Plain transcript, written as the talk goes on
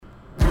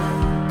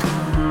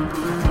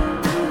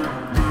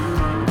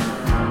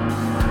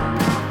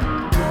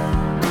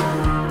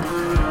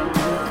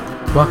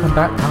Welcome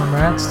back,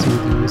 comrades, to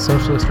the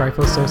Socialist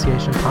Rifle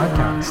Association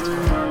podcast.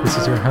 This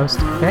is your host,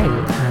 Faye,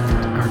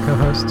 and our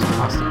co-host,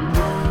 Austin.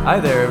 Hi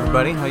there,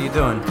 everybody. How you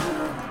doing?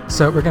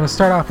 So we're going to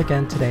start off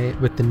again today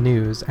with the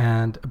news,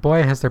 and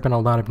boy, has there been a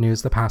lot of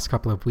news the past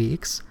couple of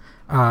weeks.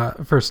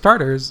 For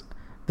starters,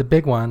 the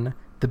big one,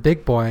 the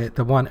big boy,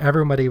 the one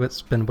everybody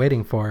has been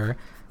waiting for,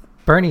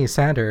 Bernie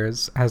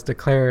Sanders has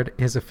declared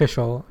his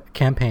official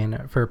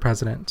campaign for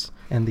president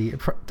in the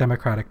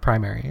Democratic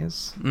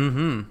primaries.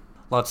 Mm-hmm.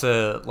 Lots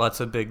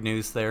of big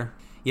news there.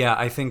 Yeah,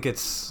 I think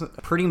it's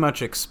pretty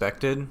much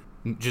expected.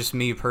 Just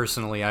me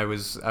personally, I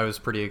was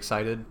pretty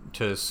excited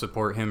to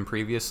support him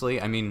previously.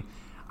 I mean,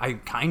 I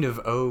kind of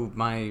owe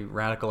my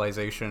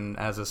radicalization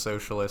as a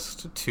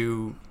socialist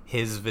to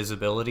his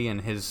visibility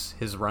and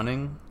his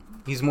running.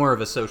 He's more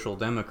of a social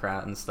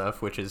democrat and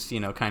stuff, which is,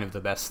 kind of the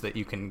best that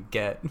you can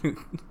get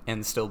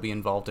and still be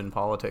involved in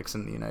politics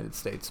in the United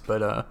States.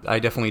 But I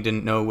definitely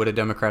didn't know what a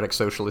democratic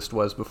socialist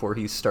was before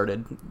he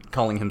started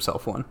calling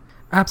himself one.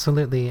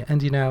 Absolutely.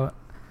 And,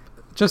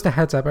 just a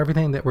heads up,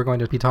 everything that we're going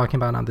to be talking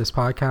about on this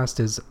podcast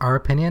is our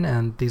opinion,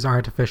 and these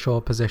aren't official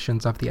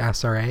positions of the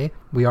SRA.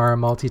 We are a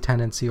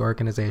multi-tenancy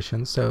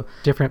organization, so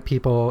different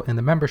people in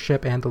the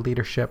membership and the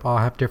leadership all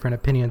have different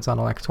opinions on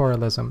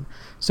electoralism.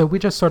 So we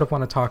just sort of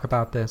want to talk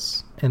about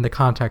this in the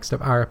context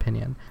of our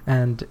opinion.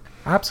 And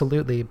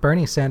absolutely,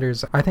 Bernie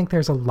Sanders, I think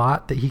there's a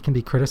lot that he can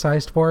be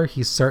criticized for.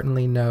 He's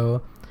certainly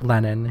no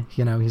Lenin,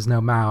 he's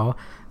no Mao.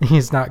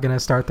 He's not going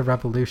to start the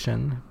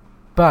revolution.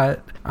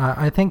 But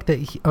I think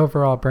that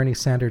overall Bernie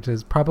Sanders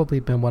has probably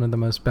been one of the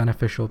most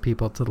beneficial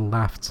people to the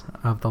left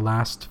of the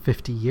last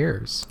 50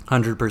 years.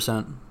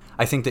 100%.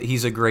 I think that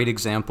he's a great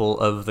example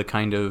of the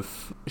kind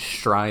of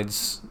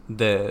strides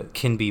that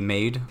can be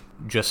made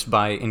just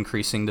by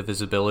increasing the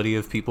visibility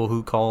of people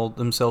who call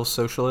themselves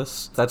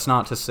socialists. That's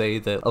not to say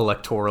that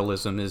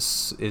electoralism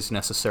is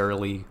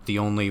necessarily the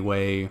only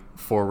way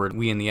forward.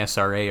 We in the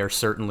SRA are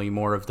certainly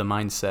more of the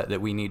mindset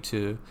that we need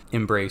to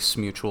embrace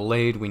mutual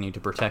aid, we need to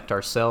protect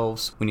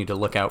ourselves, we need to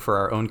look out for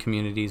our own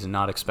communities and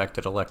not expect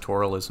that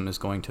electoralism is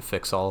going to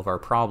fix all of our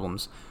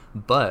problems.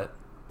 But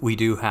we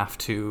do have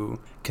to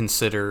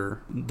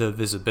consider the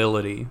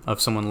visibility of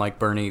someone like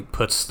Bernie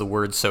puts the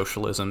word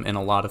socialism in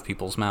a lot of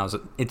people's mouths.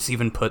 It's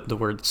even put the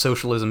word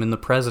socialism in the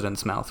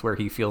president's mouth, where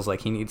he feels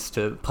like he needs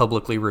to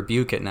publicly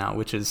rebuke it now,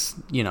 which is,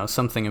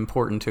 something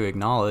important to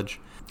acknowledge.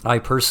 I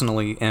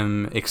personally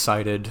am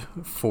excited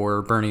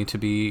for Bernie to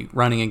be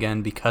running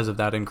again because of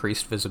that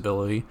increased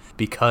visibility,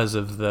 because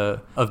of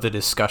the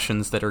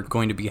discussions that are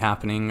going to be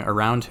happening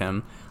around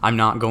him. I'm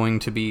not going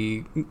to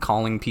be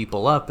calling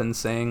people up and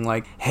saying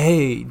like,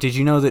 hey, did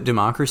you know that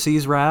democracy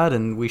is rad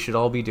and we should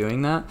all be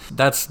doing that?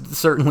 That's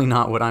certainly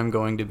not what I'm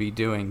going to be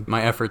doing.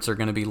 My efforts are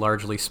going to be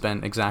largely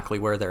spent exactly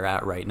where they're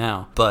at right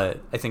now. But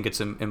I think it's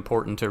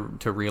important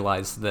to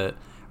realize that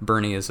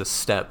Bernie is a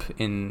step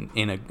in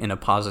a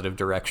positive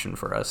direction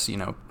for us.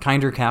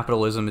 Kinder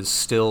capitalism is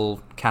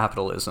still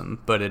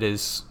capitalism, but it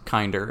is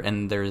kinder,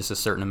 and there is a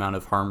certain amount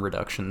of harm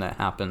reduction that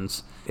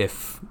happens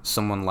if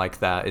someone like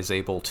that is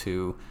able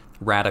to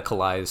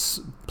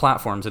radicalize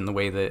platforms in the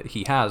way that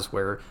he has,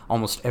 where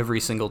almost every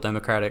single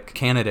Democratic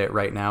candidate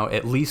right now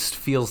at least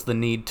feels the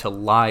need to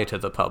lie to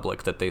the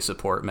public that they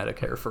support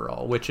Medicare for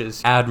all, which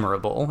is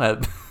admirable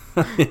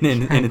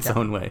in its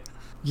own way.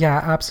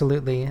 Yeah,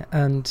 absolutely.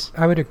 And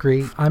I would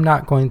agree. I'm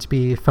not going to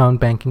be phone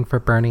banking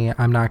for Bernie.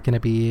 I'm not going to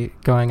be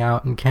going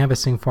out and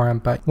canvassing for him.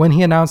 But when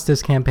he announced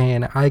his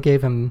campaign, I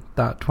gave him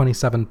that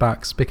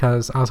 $27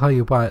 because I'll tell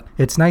you what,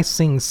 it's nice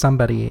seeing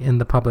somebody in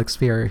the public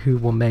sphere who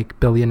will make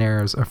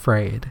billionaires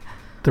afraid.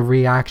 The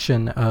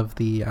reaction of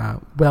the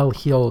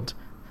well-heeled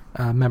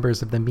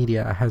members of the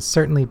media has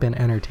certainly been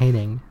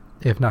entertaining,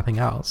 if nothing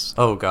else.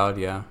 Oh, God,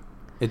 yeah.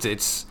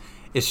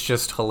 It's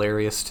just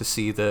hilarious to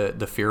see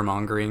the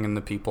fear-mongering and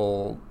the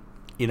people,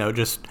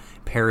 just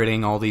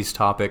parroting all these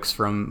topics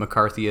from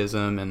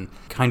McCarthyism and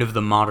kind of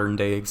the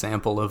modern-day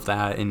example of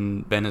that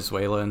in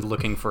Venezuela, and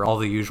looking for all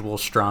the usual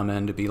straw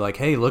men to be like,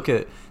 hey, look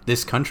at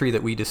this country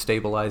that we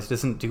destabilized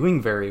isn't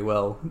doing very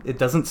well.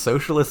 Doesn't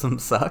socialism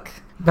suck?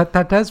 But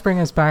that does bring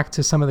us back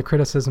to some of the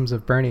criticisms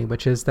of Bernie,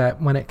 which is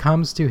that when it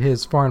comes to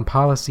his foreign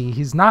policy,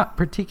 he's not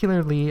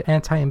particularly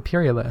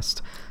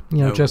anti-imperialist.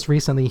 No. Just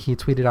recently he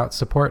tweeted out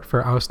support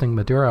for ousting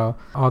Maduro,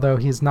 although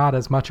he's not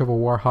as much of a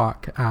war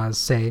hawk as,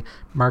 say,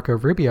 Marco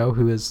Rubio,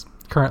 who is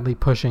currently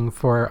pushing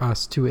for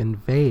us to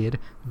invade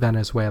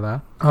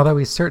Venezuela. Although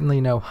he's certainly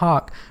no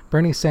hawk,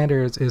 Bernie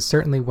Sanders is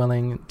certainly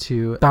willing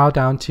to bow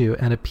down to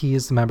and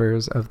appease the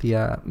members of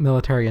the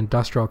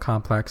military-industrial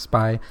complex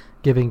by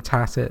giving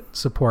tacit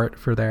support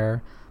for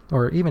their,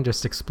 or even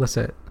just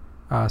explicit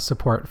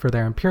support for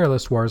their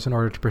imperialist wars in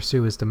order to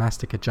pursue his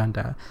domestic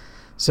agenda.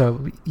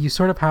 So you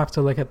sort of have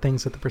to look at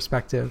things at the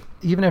perspective.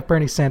 Even if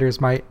Bernie Sanders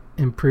might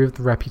improve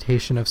the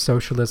reputation of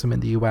socialism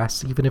in the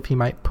U.S., even if he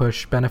might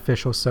push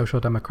beneficial social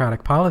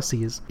democratic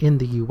policies in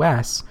the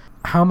U.S.,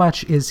 how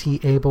much is he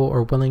able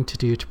or willing to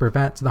do to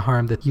prevent the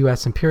harm that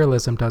U.S.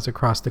 imperialism does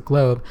across the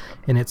globe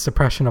in its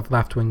suppression of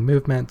left-wing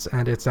movements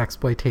and its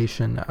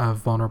exploitation of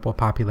vulnerable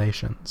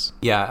populations?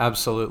 Yeah,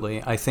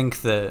 absolutely. I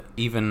think that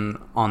even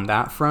on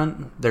that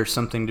front, there's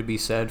something to be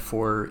said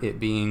for it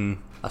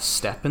being a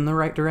step in the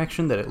right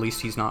direction, that at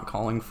least he's not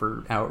calling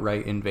for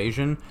outright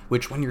invasion,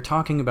 which when you're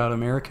talking about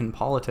American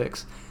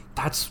politics,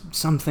 that's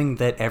something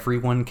that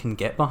everyone can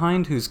get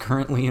behind who's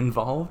currently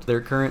involved.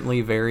 They're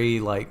currently very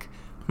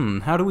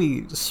how do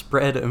we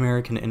spread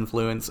American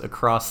influence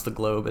across the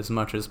globe as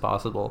much as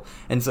possible?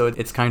 And so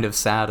it's kind of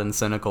sad and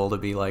cynical to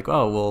be like,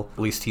 oh, well, at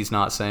least he's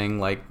not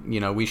saying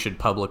we should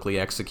publicly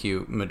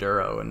execute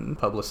Maduro and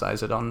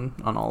publicize it on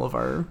all of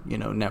our,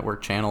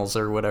 network channels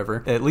or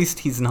whatever. At least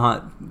he's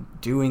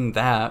not doing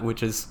that,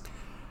 which is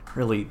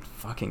really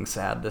fucking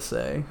sad to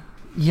say.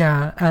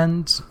 Yeah,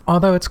 and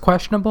although it's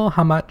questionable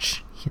how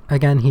much,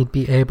 again, he'd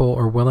be able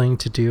or willing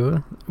to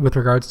do with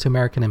regards to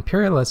American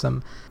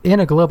imperialism,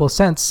 in a global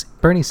sense,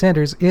 Bernie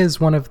Sanders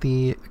is one of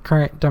the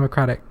current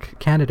Democratic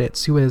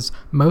candidates who is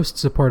most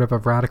supportive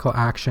of radical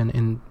action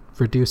in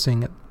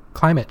reducing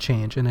climate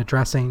change and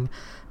addressing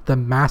the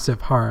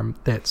massive harm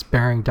that's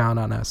bearing down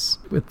on us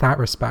with that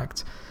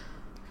respect.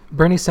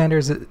 Bernie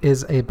Sanders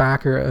is a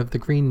backer of the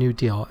Green New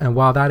Deal, and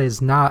while that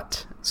is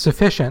not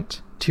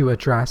sufficient to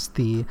address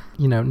the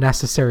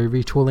necessary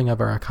retooling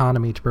of our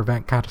economy to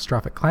prevent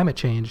catastrophic climate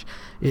change,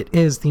 it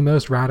is the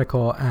most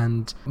radical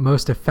and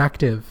most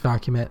effective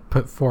document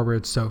put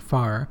forward so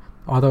far.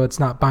 Although it's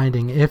not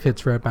binding, if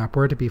its roadmap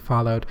were to be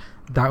followed,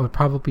 that would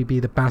probably be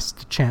the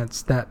best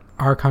chance that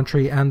our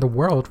country and the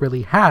world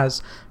really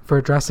has for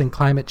addressing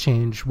climate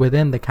change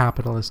within the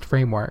capitalist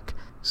framework.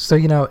 So,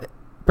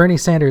 Bernie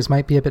Sanders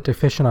might be a bit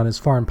deficient on his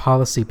foreign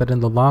policy, but in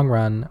the long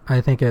run,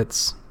 I think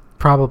it's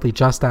probably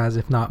just as,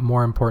 if not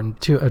more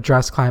important, to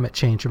address climate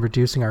change and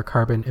reducing our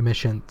carbon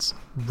emissions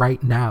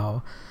right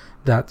now.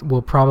 That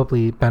will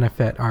probably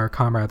benefit our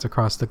comrades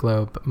across the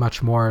globe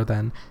much more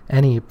than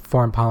any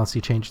foreign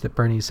policy change that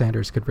Bernie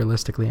Sanders could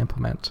realistically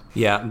implement.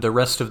 Yeah, the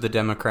rest of the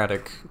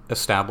Democratic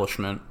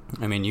establishment,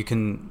 I mean, you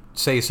can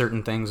say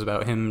certain things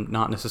about him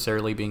not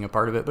necessarily being a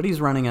part of it, but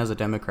he's running as a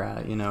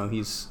Democrat,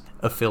 he's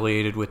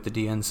affiliated with the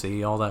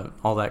DNC,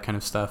 all that kind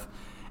of stuff.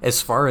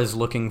 As far as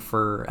looking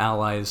for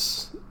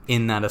allies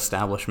in that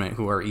establishment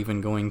who are even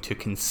going to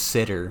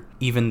consider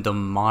even the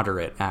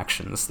moderate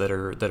actions that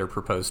are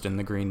proposed in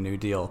the Green New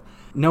Deal,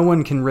 no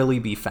one can really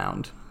be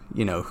found,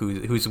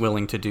 who's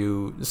willing to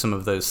do some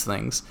of those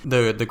things.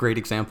 The great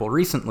example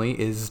recently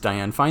is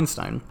Dianne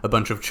Feinstein. A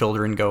bunch of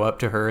children go up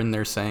to her and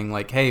they're saying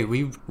hey,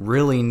 we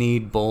really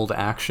need bold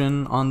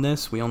action on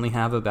this. We only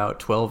have about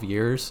 12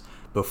 years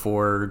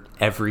before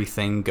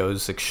everything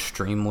goes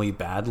extremely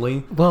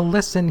badly. Well,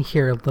 listen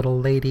here, little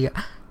lady.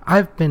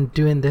 I've been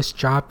doing this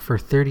job for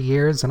 30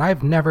 years and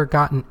I've never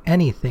gotten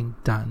anything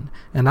done.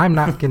 And I'm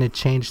not going to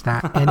change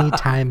that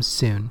anytime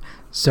soon.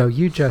 So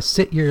you just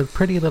sit your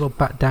pretty little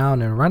butt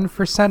down and run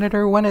for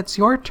senator when it's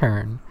your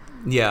turn.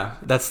 Yeah,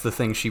 that's the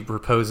thing. She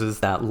proposes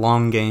that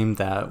long game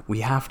that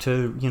we have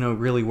to,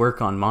 really work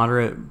on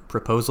moderate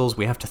proposals.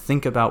 We have to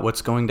think about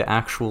what's going to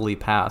actually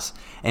pass.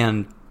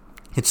 And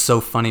it's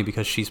so funny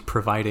because she's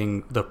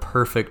providing the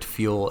perfect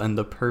fuel and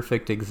the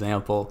perfect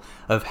example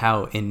of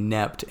how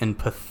inept and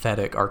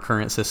pathetic our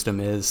current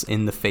system is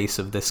in the face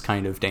of this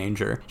kind of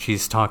danger.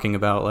 She's talking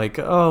about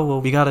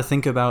we got to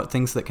think about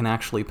things that can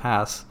actually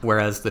pass.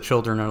 Whereas the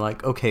children are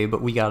okay,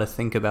 but we got to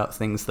think about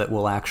things that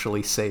will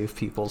actually save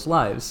people's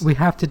lives. We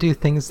have to do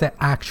things that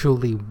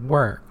actually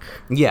work.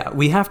 Yeah,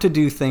 we have to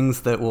do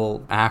things that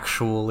will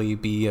actually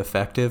be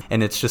effective.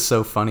 And it's just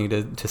so funny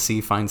to see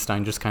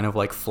Feinstein just kind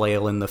of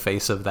flail in the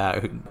face of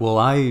that. Well,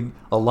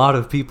 a lot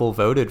of people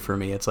voted for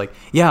me. It's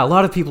yeah, a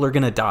lot of people are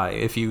going to die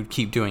if you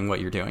keep doing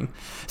what you're doing.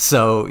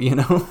 So,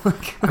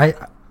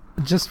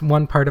 just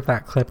one part of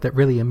that clip that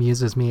really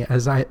amuses me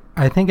is I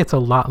think it's a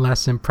lot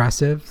less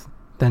impressive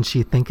than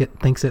she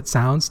thinks it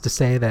sounds to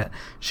say that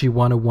she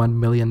won a 1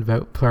 million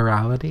vote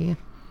plurality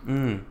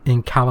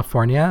in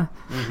California.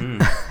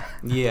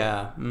 Mm-hmm.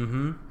 Yeah.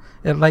 Mm-hmm.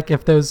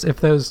 If those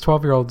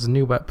 12-year-olds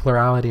knew what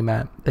plurality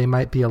meant, they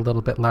might be a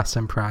little bit less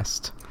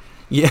impressed.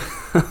 Yeah.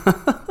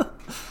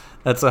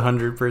 That's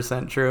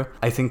 100% true.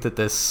 I think that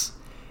this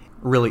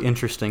really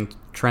interesting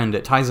trend,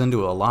 it ties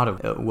into a lot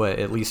of what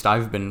at least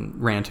I've been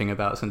ranting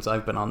about since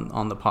I've been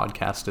on the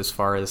podcast, as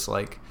far as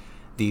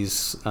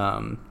these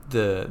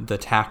the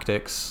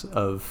tactics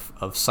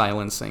of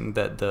silencing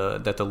that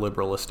the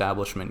liberal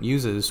establishment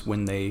uses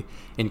when they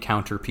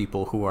encounter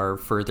people who are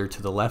further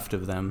to the left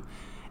of them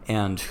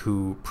and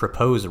who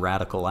propose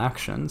radical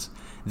actions.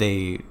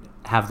 They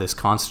have this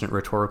constant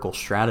rhetorical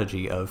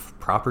strategy of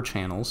proper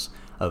channels,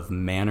 of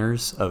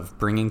manners, of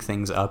bringing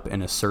things up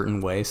in a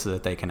certain way so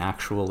that they can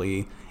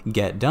actually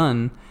get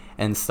done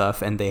and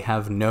stuff, and they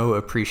have no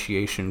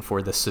appreciation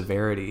for the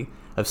severity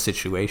of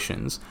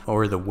situations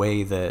or the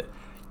way that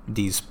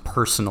these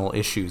personal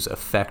issues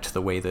affect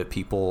the way that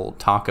people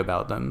talk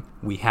about them.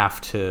 We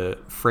have to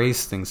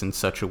phrase things in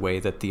such a way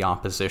that the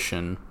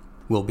opposition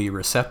will be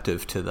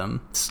receptive to them.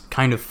 It's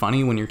kind of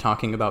funny when you're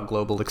talking about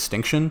global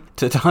extinction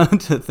to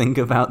think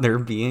about there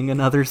being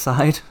another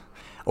side,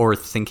 or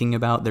thinking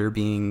about there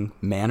being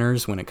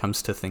manners when it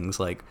comes to things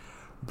like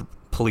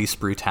police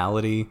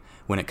brutality,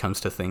 when it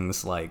comes to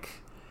things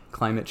like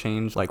climate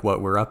change, like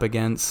what we're up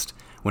against,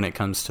 when it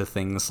comes to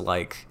things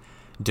like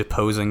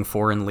deposing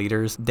foreign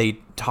leaders. They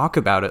talk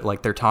about it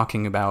like they're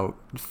talking about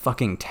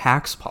fucking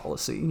tax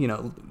policy,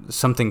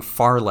 something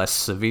far less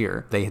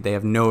severe. They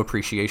have no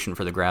appreciation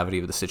for the gravity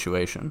of the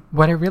situation.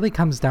 What it really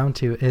comes down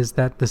to is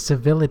that the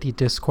civility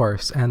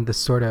discourse and the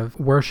sort of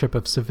worship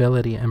of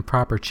civility and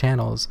proper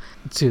channels,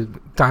 to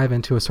dive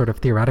into a sort of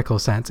theoretical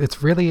sense,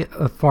 it's really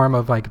a form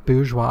of like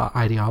bourgeois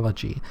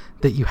ideology,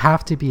 that you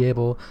have to be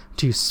able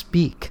to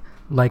speak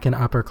like an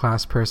upper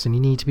class person. You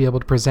need to be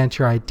able to present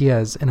your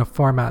ideas in a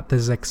format that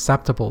is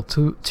acceptable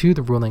to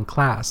the ruling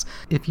class.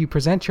 If you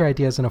present your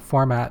ideas in a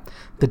format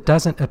that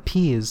doesn't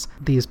appease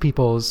these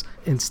people's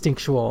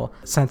instinctual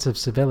sense of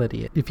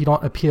civility, if you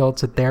don't appeal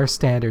to their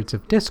standards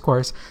of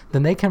discourse,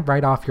 then they can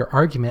write off your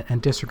argument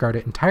and disregard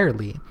it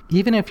entirely.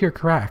 Even if you're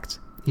correct,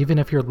 even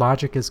if your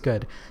logic is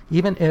good,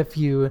 even if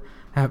you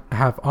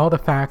have all the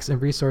facts and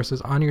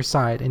resources on your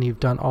side and you've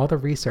done all the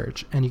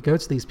research and you go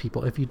to these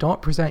people, if you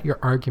don't present your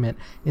argument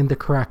in the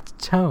correct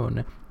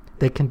tone,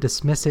 they can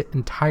dismiss it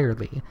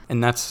entirely.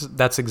 And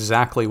that's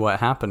exactly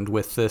what happened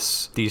with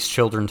these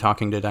children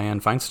talking to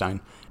Dianne Feinstein.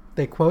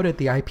 They quoted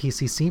the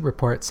IPCC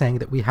report saying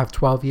that we have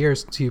 12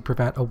 years to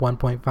prevent a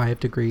 1.5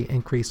 degree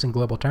increase in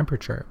global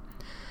temperature.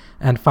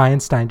 And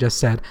Feinstein just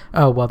said,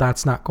 oh, well,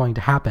 that's not going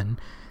to happen.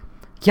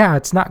 Yeah,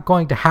 it's not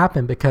going to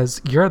happen because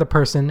you're the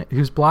person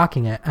who's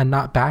blocking it and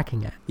not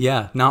backing it.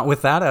 Yeah, not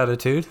with that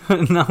attitude.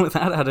 Not with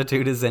that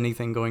attitude is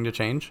anything going to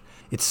change.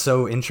 It's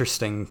so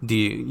interesting.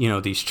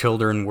 These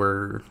children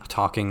were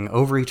talking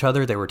over each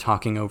other. They were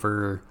talking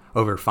over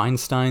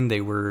Feinstein.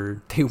 They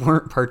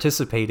weren't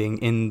participating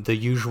in the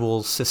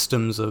usual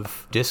systems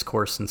of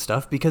discourse and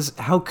stuff, because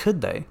how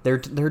could they?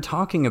 They're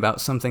talking about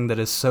something that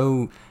is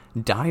so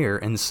dire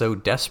and so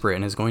desperate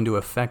and is going to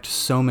affect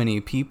so many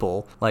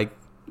people. Like,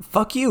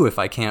 fuck you if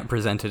I can't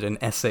present it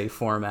in essay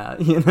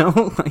format,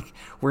 Like,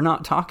 we're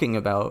not talking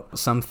about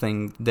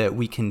something that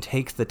we can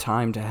take the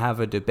time to have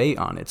a debate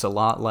on. It's a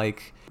lot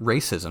like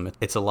racism.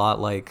 It's a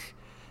lot like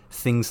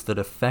things that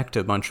affect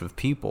a bunch of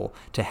people.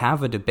 To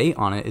have a debate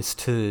on it is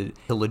to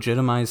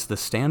legitimize the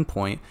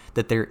standpoint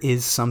that there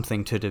is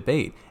something to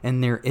debate,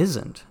 and there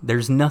isn't.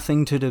 There's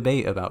nothing to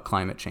debate about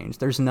climate change.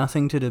 There's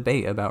nothing to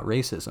debate about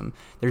racism.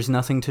 There's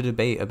nothing to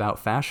debate about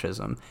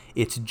fascism.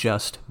 It's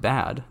just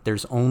bad.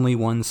 There's only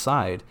one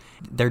side.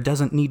 There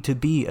doesn't need to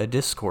be a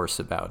discourse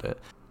about it.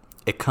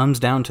 It comes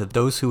down to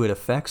those who it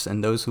affects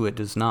and those who it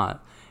does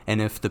not.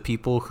 And if the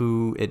people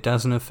who it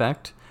doesn't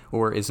affect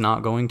or is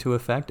not going to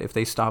affect, if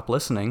they stop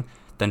listening,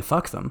 then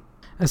fuck them.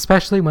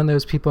 Especially when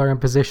those people are in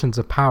positions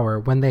of power,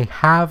 when they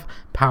have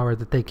power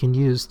that they can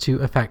use to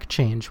affect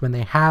change, when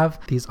they have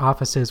these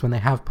offices, when they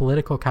have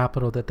political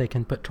capital that they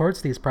can put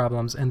towards these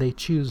problems, and they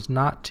choose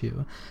not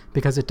to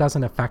because it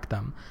doesn't affect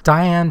them.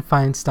 Dianne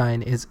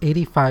Feinstein is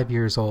 85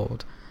 years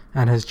old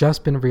and has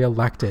just been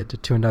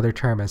reelected to another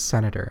term as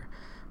senator.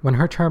 When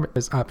her term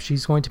is up,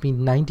 she's going to be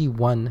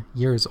 91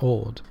 years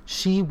old.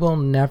 She will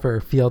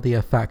never feel the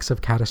effects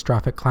of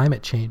catastrophic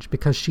climate change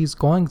because she's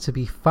going to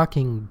be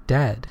fucking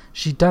dead.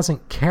 She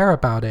doesn't care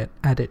about it,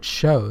 and it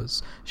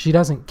shows. She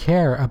doesn't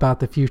care about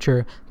the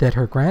future that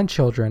her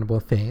grandchildren will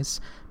face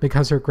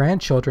because her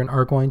grandchildren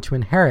are going to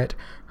inherit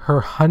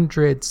her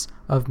hundreds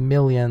of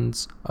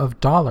millions of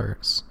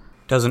dollars.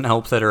 Doesn't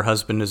help that her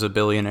husband is a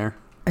billionaire.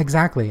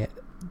 Exactly.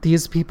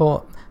 These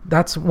people...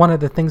 That's one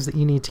of the things that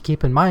you need to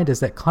keep in mind,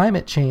 is that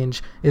climate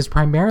change is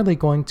primarily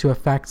going to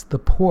affect the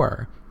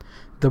poor.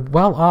 The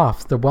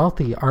well-off, the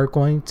wealthy, are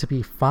going to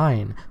be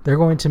fine. They're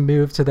going to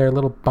move to their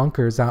little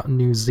bunkers out in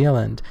New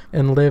Zealand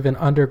and live in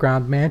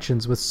underground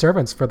mansions with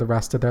servants for the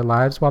rest of their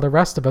lives while the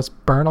rest of us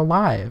burn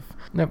alive.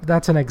 Now,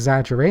 that's an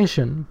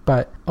exaggeration,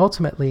 but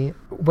ultimately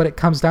what it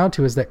comes down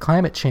to is that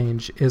climate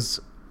change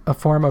is a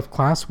form of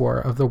class war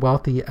of the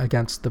wealthy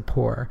against the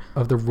poor,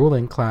 of the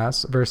ruling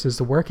class versus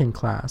the working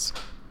class.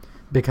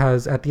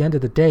 Because at the end of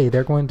the day,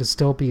 they're going to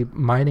still be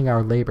mining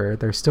our labor.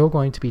 They're still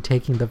going to be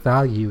taking the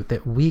value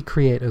that we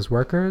create as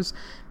workers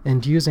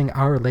and using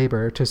our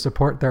labor to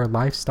support their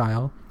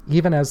lifestyle,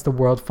 even as the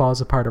world falls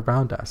apart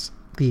around us.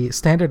 The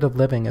standard of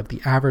living of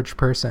the average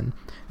person,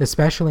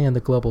 especially in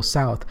the global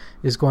south,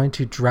 is going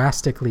to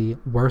drastically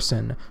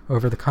worsen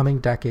over the coming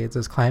decades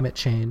as climate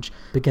change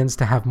begins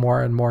to have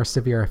more and more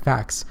severe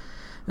effects.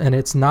 And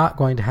it's not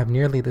going to have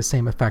nearly the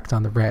same effect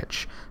on the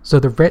rich. So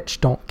the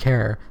rich don't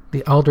care.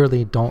 The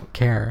elderly don't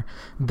care.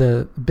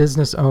 The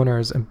business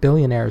owners and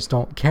billionaires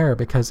don't care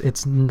because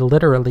it's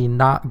literally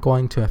not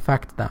going to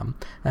affect them.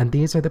 And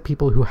these are the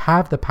people who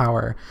have the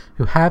power,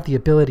 who have the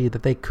ability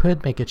that they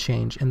could make a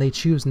change, and they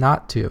choose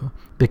not to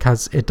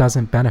because it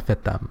doesn't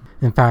benefit them.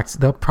 In fact,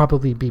 they'll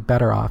probably be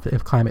better off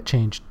if climate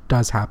change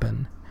does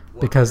happen.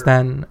 because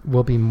then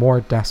we'll be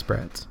more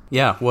desperate.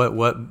 Yeah,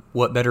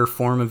 what better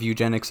form of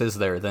eugenics is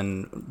there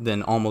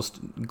than almost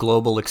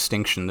global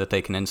extinction that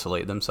they can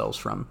insulate themselves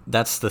from?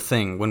 That's the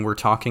thing. When we're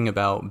talking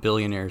about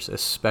billionaires,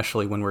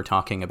 especially when we're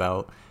talking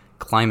about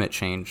climate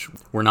change,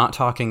 we're not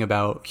talking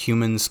about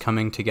humans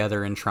coming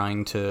together and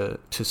trying to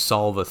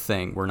solve a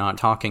thing. We're not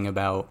talking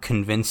about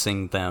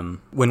convincing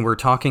them. When we're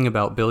talking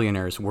about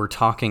billionaires, we're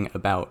talking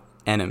about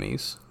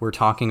enemies. We're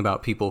talking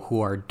about people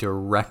who are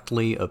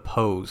directly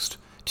opposed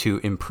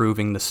to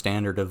improving the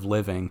standard of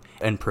living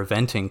and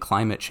preventing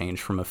climate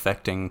change from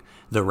affecting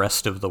the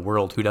rest of the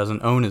world who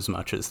doesn't own as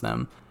much as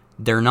them.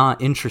 They're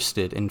not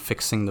interested in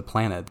fixing the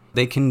planet.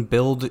 They can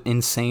build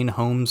insane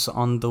homes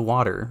on the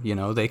water,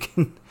 they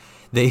can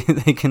they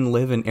can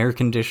live in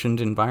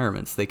air-conditioned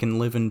environments. They can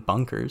live in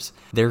bunkers.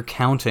 They're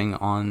counting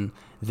on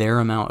their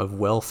amount of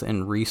wealth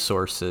and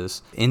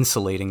resources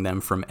insulating them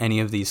from any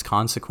of these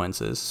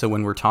consequences. So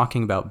when we're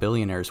talking about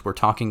billionaires, we're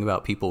talking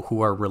about people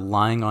who are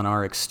relying on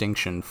our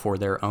extinction for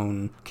their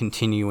own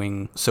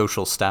continuing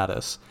social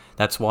status.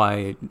 That's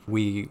why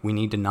we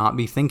need to not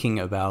be thinking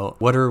about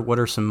what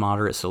are some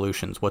moderate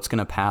solutions. What's going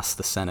to pass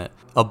the Senate?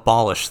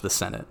 Abolish the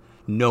Senate.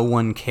 No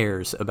one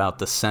cares about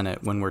the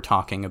Senate when we're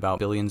talking about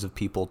billions of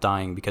people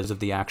dying because of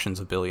the actions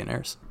of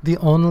billionaires. The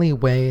only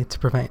way to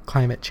prevent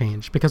climate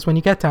change, because when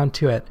you get down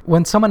to it,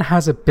 when someone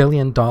has $1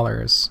 billion,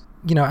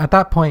 at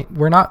that point,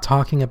 we're not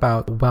talking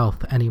about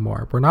wealth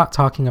anymore. We're not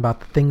talking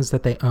about the things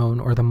that they own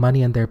or the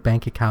money in their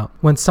bank account.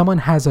 When someone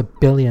has $1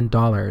 billion,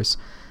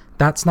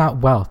 that's not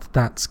wealth,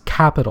 that's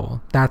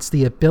capital. That's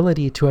the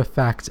ability to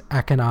affect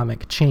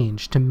economic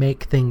change, to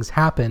make things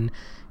happen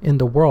in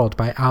the world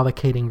by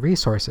allocating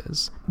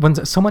resources. When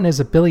someone is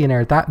a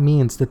billionaire, that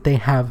means that they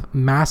have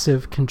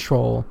massive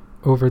control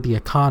over the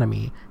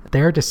economy.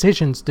 Their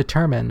decisions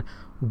determine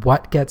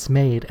what gets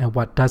made and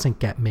what doesn't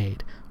get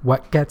made,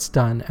 what gets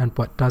done and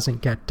what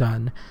doesn't get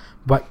done,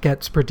 what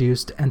gets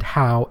produced and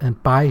how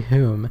and by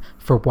whom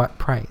for what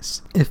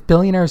price. If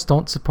billionaires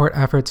don't support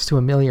efforts to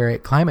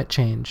ameliorate climate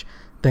change,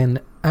 then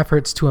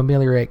efforts to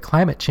ameliorate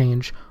climate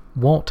change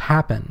won't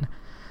happen.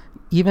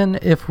 Even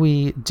if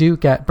we do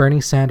get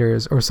Bernie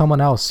Sanders or someone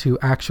else who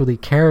actually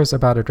cares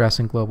about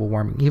addressing global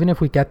warming, even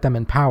if we get them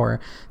in power,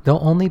 they'll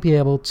only be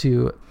able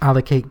to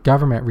allocate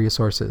government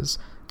resources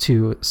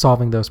to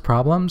solving those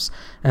problems.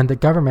 And the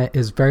government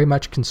is very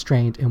much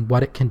constrained in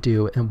what it can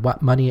do and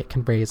what money it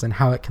can raise and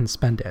how it can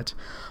spend it.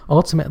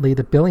 Ultimately,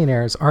 the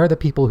billionaires are the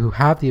people who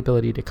have the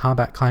ability to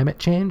combat climate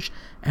change,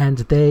 and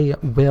they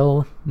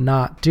will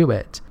not do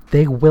it.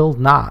 They will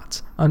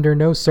not. Under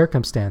no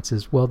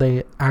circumstances will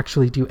they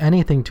actually do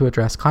anything to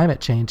address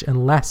climate change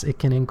unless it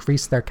can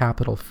increase their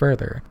capital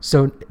further.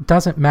 So it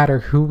doesn't matter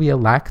who we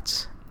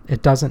elect.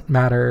 It doesn't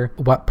matter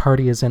what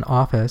party is in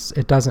office.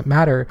 It doesn't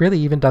matter, really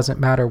even doesn't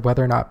matter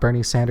whether or not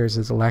Bernie Sanders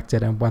is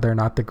elected and whether or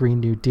not the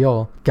Green New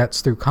Deal gets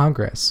through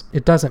Congress.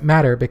 It doesn't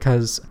matter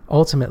because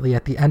ultimately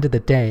at the end of the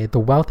day, the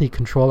wealthy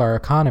control our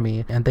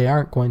economy and they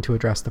aren't going to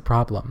address the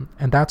problem.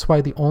 And that's why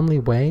the only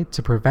way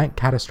to prevent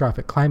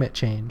catastrophic climate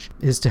change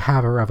is to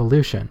have a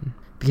revolution.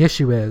 The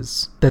issue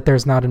is that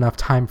there's not enough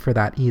time for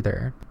that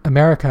either.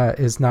 America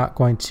is not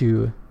going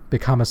to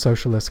become a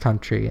socialist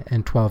country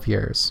in 12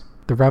 years.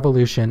 The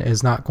revolution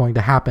is not going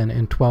to happen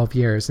in 12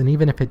 years. And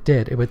even if it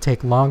did, it would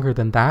take longer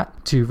than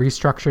that to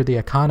restructure the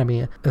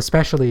economy,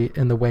 especially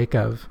in the wake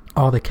of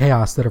all the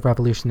chaos that a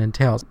revolution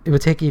entails. It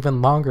would take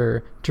even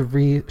longer to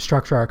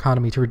restructure our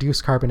economy, to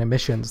reduce carbon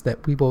emissions,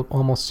 that we will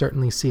almost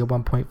certainly see a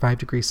 1.5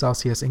 degrees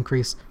Celsius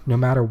increase no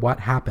matter what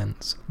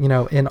happens.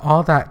 In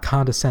all that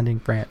condescending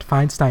rant,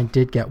 Feinstein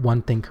did get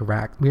one thing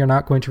correct. We are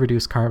not going to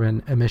reduce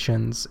carbon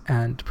emissions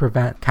and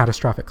prevent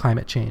catastrophic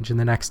climate change in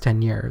the next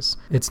 10 years.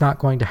 It's not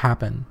going to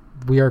happen.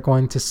 We are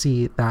going to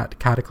see that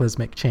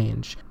cataclysmic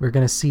change. We're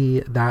going to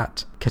see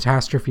that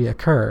catastrophe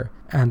occur,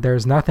 and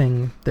there's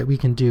nothing that we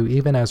can do,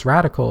 even as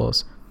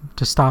radicals,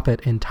 to stop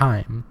it in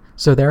time.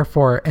 So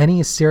therefore,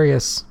 any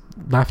serious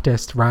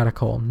leftist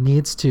radical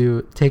needs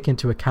to take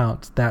into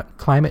account that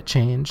climate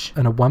change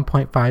and a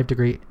 1.5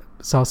 degree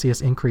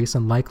Celsius increase,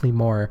 and likely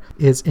more,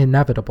 is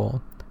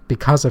inevitable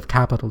because of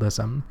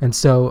capitalism. And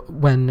so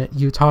when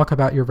you talk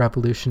about your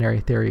revolutionary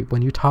theory,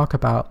 when you talk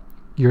about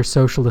your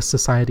socialist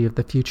society of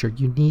the future,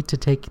 you need to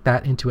take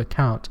that into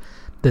account,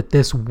 that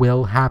this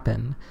will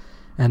happen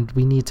and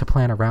we need to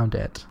plan around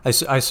it.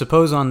 I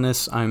suppose on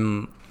this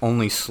I'm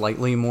only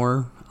slightly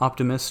more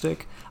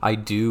optimistic. I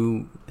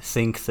do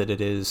think that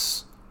it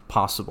is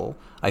possible.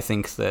 I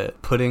think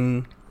that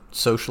putting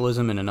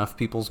socialism in enough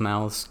people's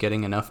mouths,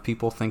 getting enough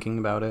people thinking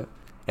about it,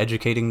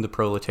 educating the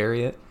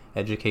proletariat,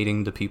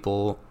 educating the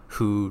people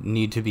who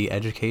need to be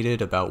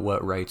educated about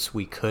what rights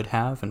we could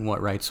have and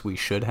what rights we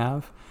should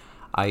have,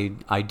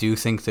 I do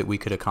think that we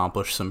could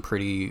accomplish some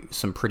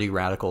pretty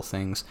radical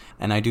things.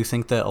 And I do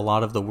think that a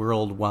lot of the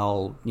world,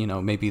 while,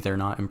 maybe they're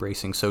not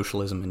embracing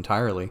socialism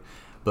entirely,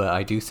 but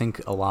I do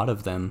think a lot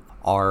of them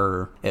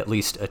are at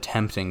least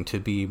attempting to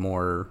be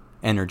more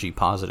energy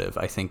positive.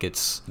 I think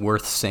it's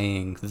worth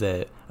saying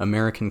that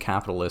American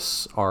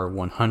capitalists are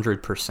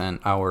 100%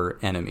 our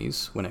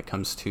enemies when it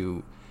comes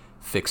to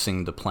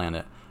fixing the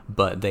planet.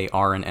 but they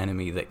are an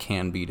enemy that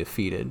can be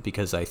defeated,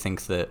 because I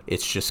think that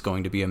it's just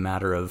going to be a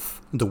matter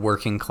of the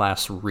working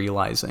class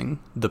realizing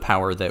the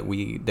power that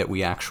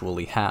we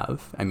actually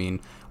have. I mean,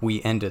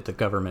 we ended the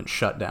government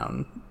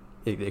shutdown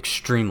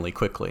extremely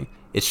quickly.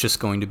 It's just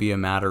going to be a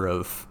matter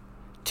of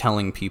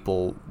telling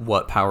people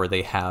what power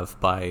they have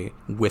by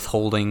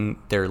withholding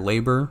their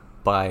labor,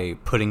 by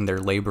putting their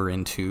labor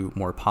into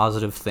more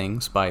positive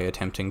things, by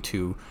attempting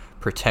to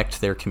protect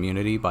their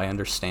community, by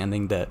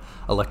understanding that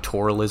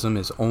electoralism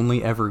is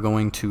only ever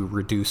going to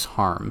reduce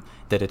harm,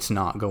 that it's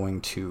not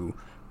going to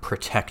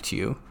protect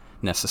you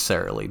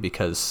necessarily,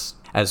 because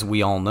as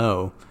we all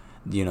know,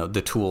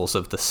 the tools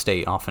of the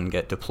state often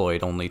get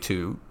deployed only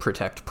to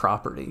protect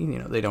property.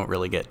 They don't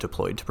really get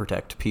deployed to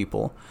protect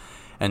people.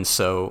 And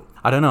so,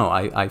 I don't know,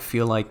 I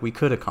feel like we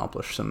could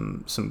accomplish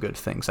some good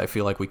things. I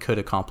feel like we could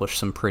accomplish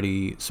some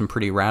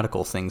pretty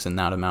radical things in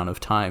that amount of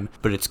time,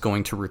 but it's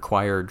going to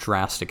require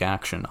drastic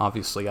action.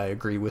 Obviously, I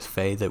agree with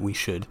Faye that we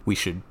should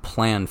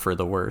plan for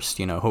the worst,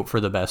 hope for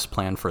the best,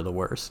 plan for the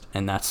worst.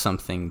 And that's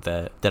something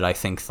that I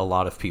think a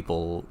lot of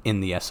people in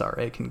the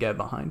SRA can get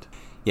behind.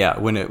 Yeah,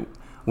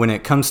 when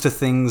it comes to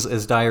things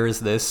as dire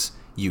as this,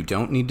 you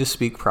don't need to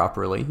speak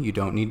properly. You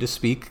don't need to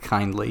speak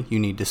kindly. You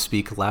need to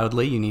speak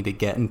loudly. You need to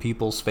get in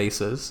people's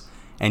faces,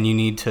 and you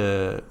need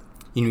to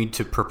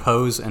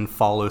propose and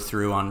follow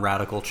through on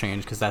radical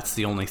change, because that's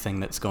the only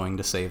thing that's going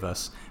to save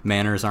us.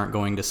 Manners aren't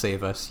going to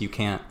save us. You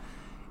can't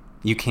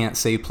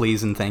say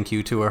please and thank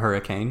you to a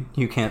hurricane.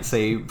 You can't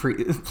say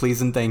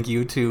please and thank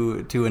you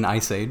to an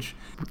ice age.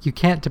 You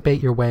can't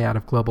debate your way out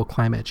of global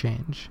climate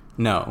change.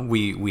 No,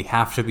 we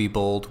have to be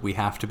bold. We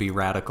have to be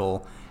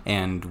radical.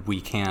 And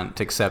we can't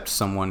accept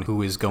someone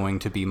who is going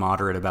to be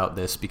moderate about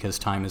this, because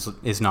time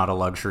is not a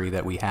luxury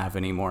that we have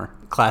anymore.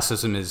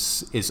 Classism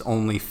is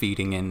only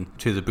feeding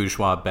into the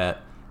bourgeois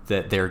bet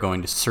that they're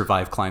going to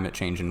survive climate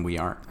change and we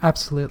aren't.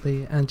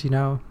 Absolutely. And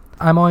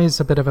I'm always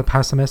a bit of a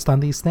pessimist on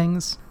these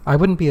things. I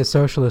wouldn't be a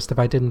socialist if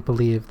I didn't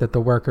believe that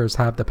the workers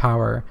have the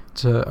power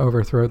to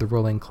overthrow the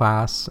ruling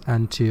class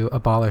and to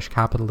abolish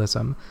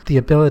capitalism. The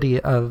ability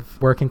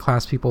of working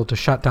class people to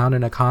shut down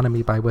an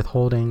economy by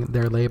withholding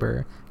their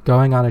labor,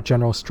 going on a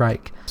general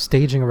strike,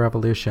 staging a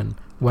revolution,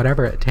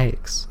 whatever it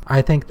takes.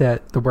 I think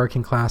that the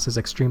working class is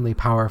extremely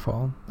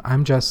powerful.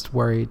 I'm just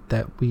worried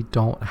that we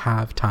don't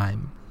have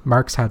time.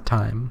 Marx had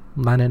time.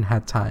 Lenin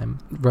had time.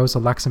 Rosa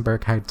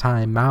Luxemburg had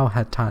time. Mao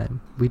had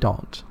time. We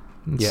don't.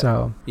 Yeah.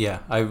 So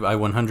I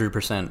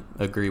 100%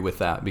 agree with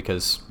that,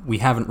 because we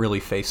haven't really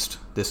faced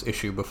this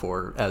issue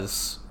before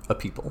as a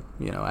people.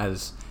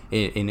 As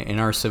in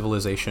our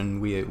civilization,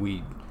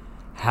 we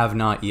have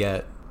not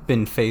yet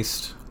been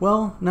faced.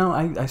 Well, no,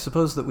 I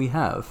suppose that we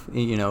have,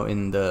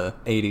 in the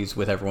 80s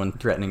with everyone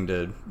threatening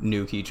to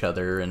nuke each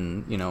other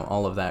and,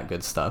 all of that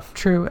good stuff.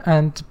 True,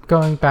 and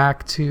going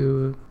back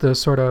to the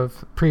sort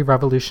of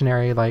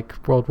pre-revolutionary,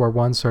 World War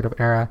I sort of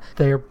era,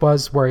 there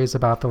was worries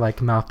about the,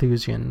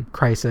 Malthusian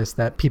crisis,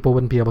 that people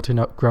wouldn't be able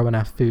to grow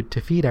enough food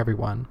to feed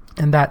everyone.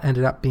 And that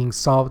ended up being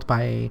solved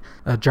by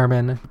a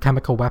German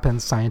chemical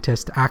weapons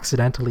scientist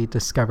accidentally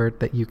discovered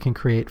that you can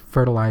create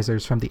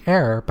fertilizers from the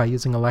air by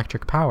using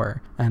electric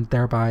power, and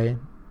thereby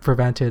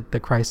prevented the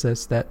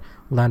crisis that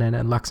Lenin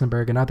and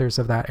Luxemburg and others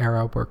of that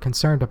era were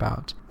concerned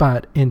about.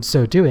 But in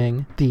so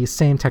doing, the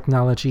same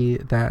technology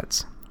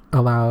that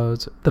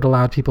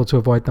allowed people to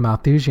avoid the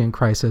Malthusian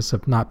crisis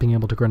of not being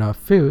able to grow enough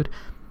food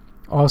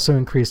also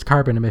increased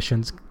carbon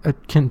emissions,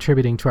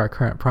 contributing to our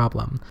current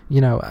problem.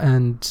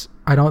 And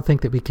I don't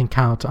think that we can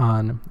count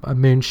on a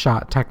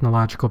moonshot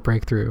technological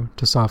breakthrough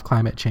to solve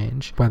climate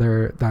change,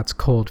 whether that's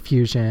cold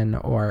fusion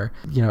or,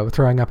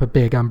 throwing up a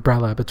big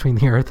umbrella between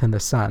the Earth and the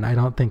sun. I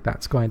don't think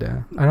that's going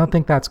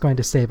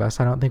to save us.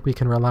 I don't think we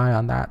can rely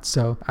on that.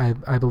 So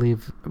I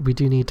believe we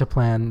do need to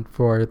plan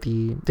for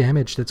the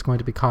damage that's going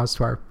to be caused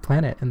to our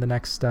planet in the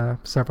next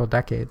several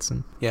decades.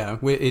 And yeah,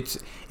 it's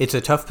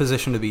a tough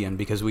position to be in,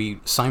 because we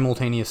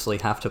simultaneously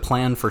have to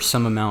plan for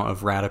some amount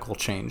of radical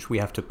change. We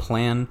have to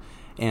plan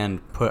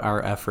and put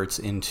our efforts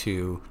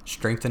into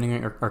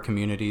strengthening our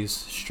communities,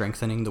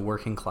 strengthening the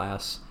working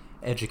class,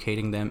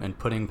 educating them, and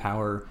putting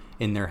power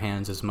in their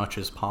hands as much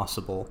as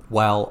possible,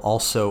 while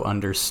also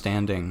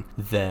understanding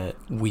that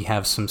we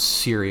have some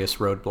serious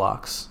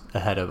roadblocks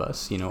ahead of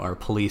us. Our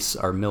police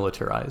are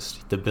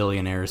militarized. The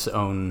billionaires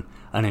own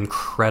an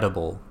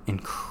incredible,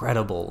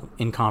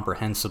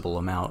 incomprehensible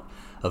amount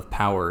of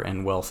power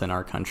and wealth in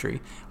our country.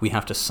 We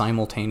have to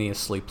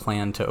simultaneously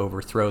plan to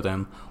overthrow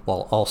them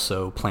while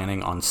also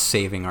planning on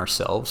saving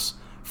ourselves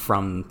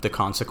from the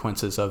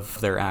consequences of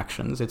their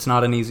actions. It's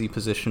not an easy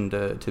position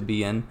to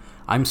be in.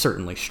 I'm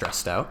certainly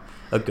stressed out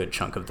a good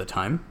chunk of the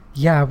time.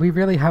 Yeah, we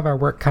really have our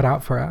work cut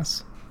out for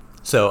us.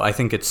 So I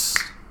think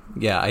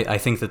I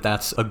think that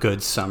that's a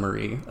good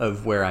summary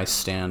of where I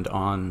stand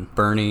on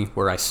Bernie,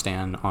 where I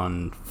stand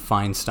on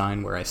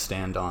Feinstein, where I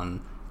stand on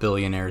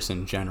billionaires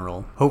in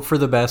general. Hope for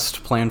the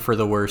best, plan for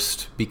the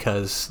worst,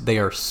 because they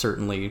are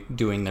certainly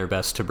doing their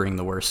best to bring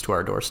the worst to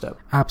our doorstep.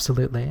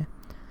 Absolutely.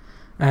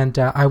 And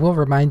I will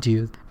remind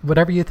you,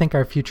 whatever you think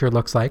our future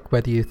looks like,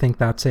 whether you think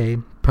that's a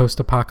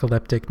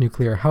post-apocalyptic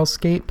nuclear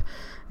hellscape,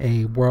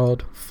 a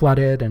world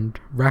flooded and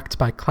wrecked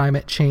by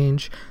climate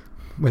change,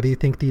 whether you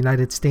think the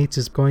United States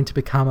is going to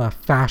become a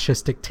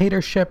fascist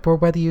dictatorship, or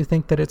whether you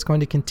think that it's going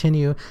to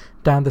continue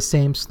down the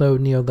same slow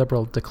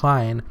neoliberal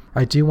decline,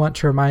 I do want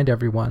to remind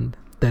everyone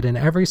that in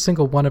every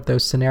single one of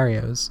those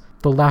scenarios,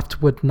 the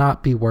left would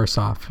not be worse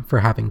off for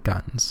having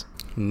guns.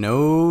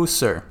 No,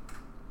 sir.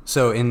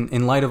 So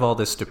in light of all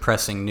this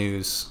depressing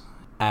news,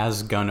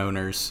 as gun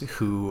owners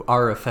who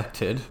are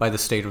affected by the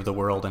state of the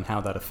world and how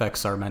that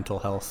affects our mental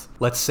health,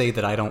 let's say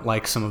that I don't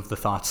like some of the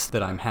thoughts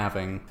that I'm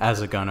having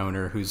as a gun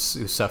owner who's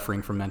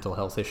suffering from mental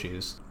health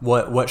issues.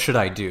 What should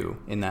I do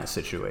in that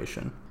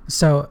situation?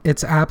 So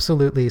it's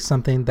absolutely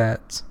something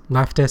that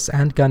leftists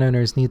and gun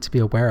owners need to be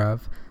aware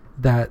of,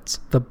 that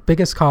the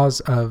biggest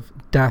cause of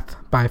death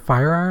by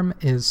firearm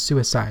is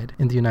suicide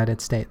in the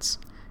United States.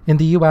 In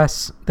the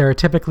US, there are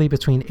typically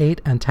between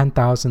 8,000 and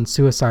 10,000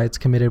 suicides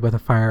committed with a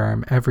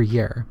firearm every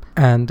year.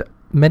 And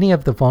many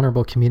of the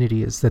vulnerable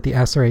communities that the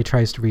SRA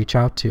tries to reach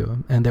out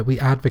to and that we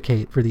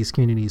advocate for these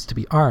communities to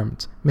be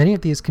armed, many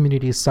of these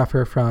communities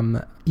suffer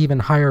from even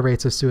higher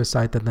rates of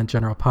suicide than the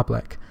general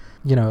public.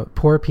 You know,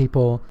 poor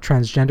people,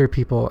 transgender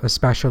people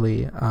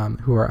especially,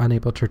 who are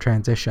unable to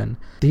transition.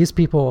 These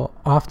people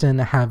often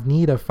have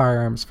need of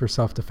firearms for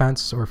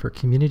self-defense or for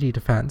community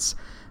defense.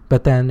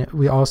 But then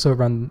we also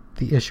run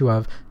the issue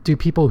of, do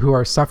people who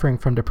are suffering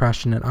from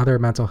depression and other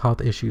mental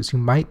health issues who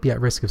might be at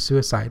risk of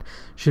suicide,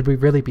 should we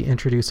really be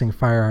introducing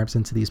firearms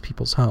into these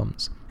people's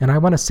homes? And I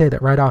want to say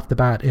that right off the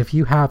bat, if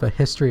you have a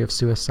history of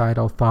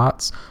suicidal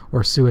thoughts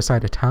or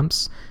suicide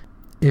attempts,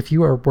 if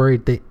you are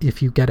worried that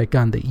if you get a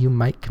gun that you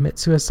might commit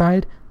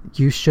suicide,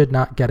 you should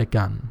not get a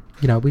gun.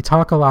 You know, we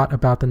talk a lot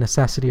about the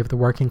necessity of the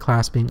working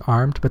class being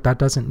armed, but that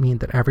doesn't mean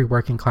that every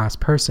working class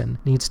person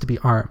needs to be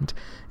armed.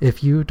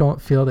 If you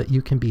don't feel that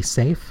you can be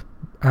safe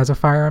as a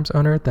firearms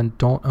owner, then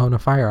don't own a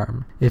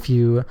firearm. If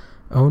you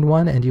own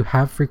one and you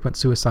have frequent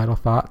suicidal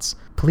thoughts,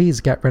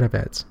 please get rid of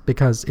it,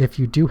 because if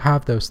you do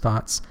have those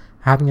thoughts,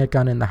 having a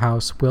gun in the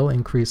house will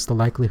increase the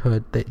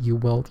likelihood that you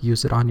will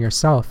use it on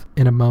yourself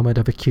in a moment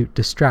of acute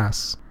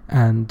distress.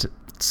 And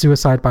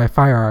suicide by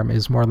firearm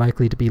is more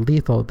likely to be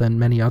lethal than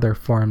many other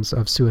forms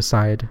of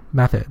suicide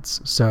methods.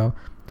 So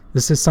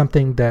this is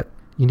something that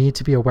you need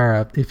to be aware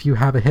of. If you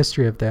have a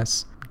history of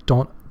this,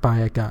 don't buy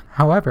a gun.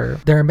 However,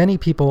 there are many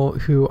people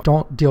who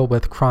don't deal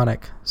with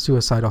chronic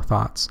suicidal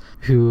thoughts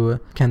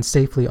who can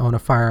safely own a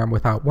firearm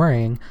without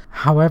worrying.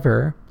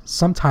 However,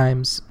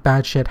 sometimes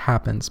bad shit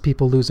happens.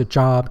 People lose a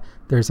job,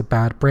 there's a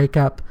bad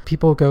breakup,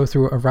 people go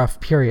through a rough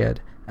period,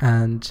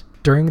 and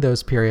during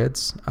those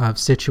periods of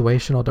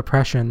situational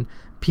depression,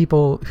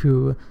 people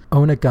who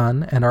own a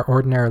gun and are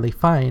ordinarily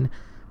fine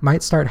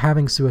might start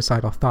having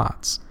suicidal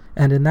thoughts.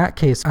 And in that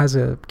case, as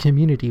a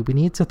community, we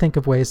need to think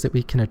of ways that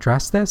we can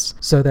address this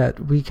so that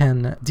we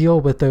can deal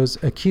with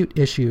those acute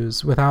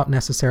issues without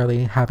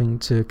necessarily having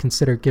to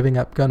consider giving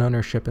up gun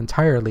ownership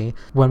entirely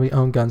when we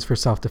own guns for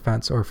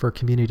self-defense or for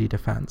community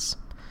defense.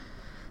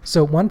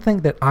 So one thing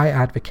that I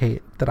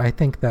advocate, that I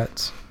think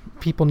that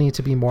people need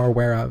to be more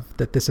aware of,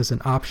 that this is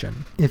an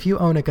option. If you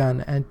own a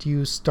gun and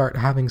you start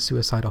having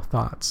suicidal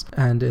thoughts,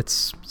 and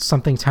it's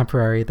something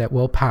temporary that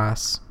will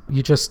pass,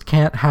 you just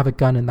can't have a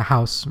gun in the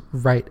house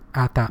right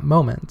at that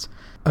moment.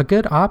 A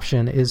good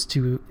option is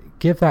to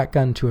give that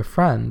gun to a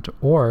friend,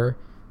 or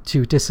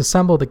to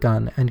disassemble the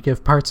gun and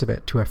give parts of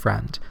it to a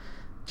friend,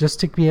 just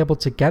to be able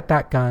to get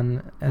that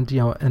gun and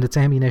its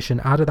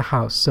ammunition out of the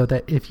house, so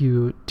that if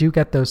you do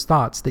get those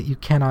thoughts, that you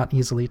cannot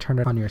easily turn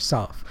it on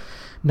yourself.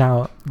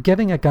 Now,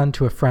 giving a gun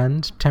to a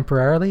friend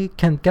temporarily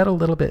can get a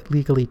little bit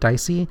legally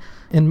dicey.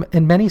 In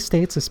many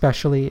states,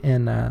 especially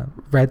in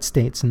red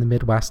states in the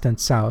Midwest and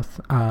South,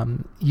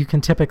 you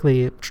can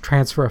typically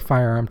transfer a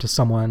firearm to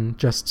someone,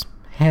 just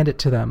hand it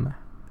to them,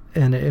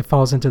 and it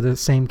falls into the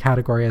same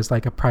category as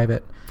like a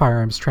private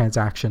firearms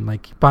transaction,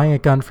 like buying a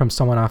gun from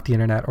someone off the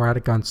internet or at a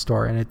gun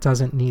store, and it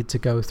doesn't need to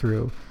go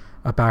through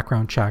a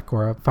background check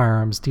or a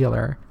firearms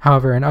dealer.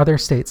 However, in other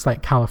states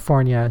like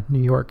California,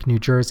 New York, New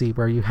Jersey,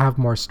 where you have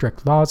more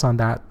strict laws on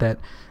that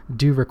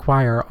do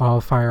require all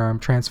firearm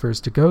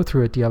transfers to go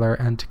through a dealer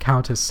and to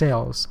count as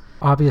sales,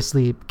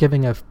 obviously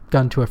giving a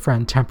gun to a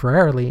friend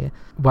temporarily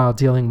while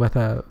dealing with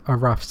a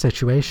rough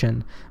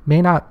situation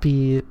may not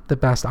be the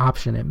best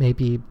option. It may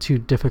be too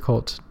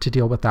difficult to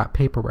deal with that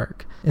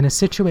paperwork. In a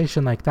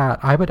situation like that,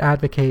 I would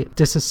advocate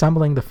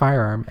disassembling the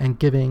firearm and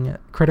giving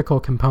critical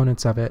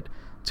components of it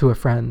to a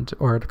friend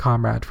or a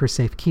comrade for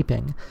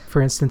safekeeping.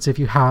 For instance, if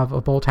you have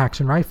a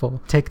bolt-action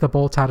rifle, take the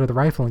bolt out of the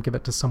rifle and give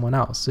it to someone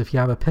else. If you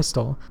have a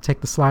pistol,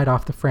 take the slide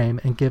off the frame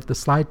and give the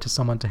slide to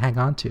someone to hang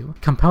on to.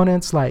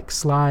 Components like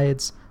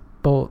slides,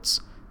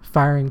 bolts,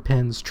 firing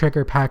pins,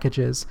 trigger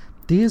packages,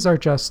 these are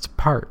just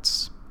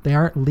parts. They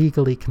aren't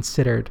legally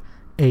considered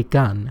a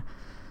gun.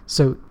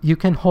 So you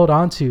can hold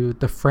on to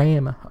the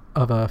frame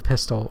of a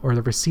pistol or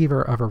the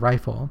receiver of a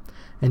rifle,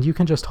 and you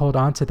can just hold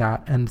on to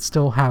that and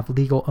still have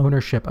legal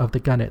ownership of the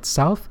gun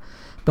itself,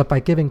 But by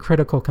giving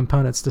critical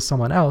components to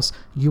someone else,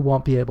 you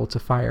won't be able to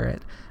fire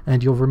it.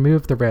 And you'll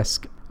remove the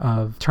risk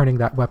of turning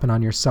that weapon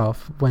on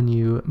yourself when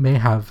you may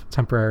have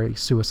temporary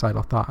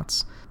suicidal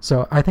thoughts.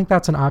 So I think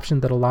that's an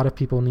option that a lot of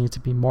people need to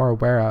be more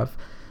aware of,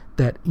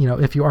 that,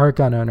 if you are a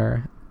gun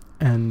owner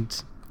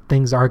and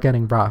things are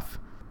getting rough,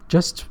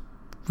 just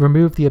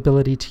remove the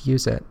ability to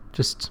use it.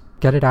 Just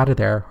get it out of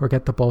there, or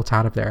get the bolt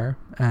out of there.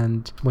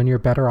 And when you're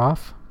better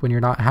off, when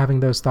you're not having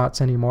those thoughts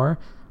anymore,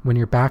 when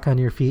you're back on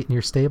your feet and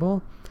you're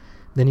stable,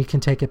 then you can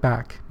take it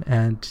back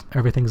and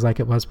everything's like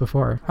it was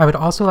before. I would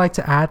also like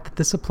to add that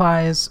this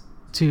applies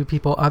to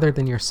people other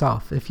than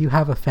yourself. If you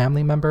have a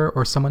family member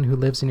or someone who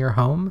lives in your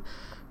home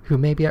who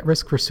may be at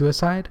risk for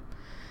suicide,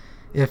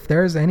 if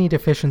there's any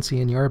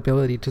deficiency in your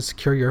ability to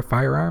secure your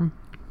firearm,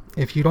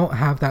 if you don't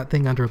have that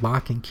thing under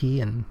lock and key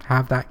and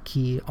have that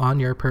key on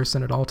your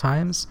person at all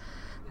times,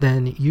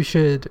 then you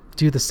should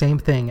do the same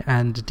thing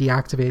and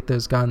deactivate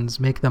those guns,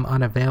 make them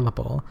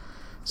unavailable,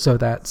 so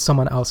that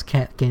someone else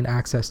can't gain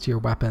access to your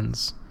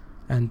weapons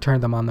and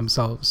turn them on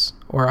themselves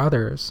or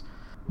others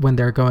when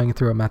they're going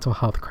through a mental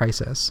health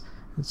crisis.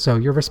 So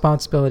your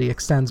responsibility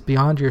extends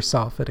beyond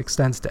yourself. It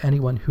extends to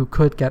anyone who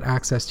could get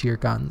access to your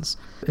guns.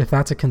 If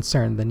that's a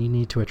concern, then you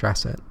need to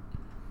address it.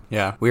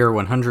 Yeah, we are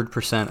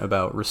 100%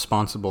 about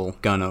responsible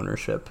gun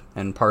ownership,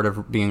 and part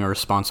of being a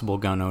responsible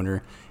gun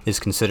owner is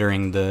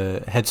considering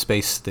the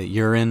headspace that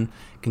you're in,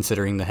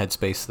 considering the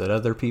headspace that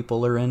other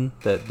people are in,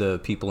 that the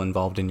people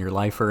involved in your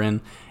life are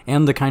in,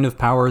 and the kind of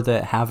power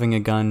that having a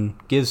gun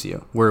gives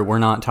you. We're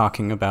not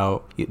talking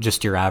about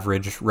just your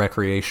average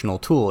recreational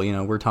tool,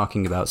 we're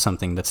talking about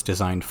something that's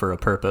designed for a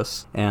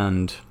purpose,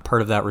 and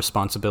part of that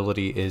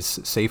responsibility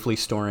is safely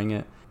storing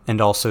it, and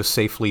also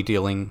safely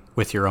dealing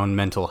with your own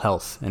mental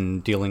health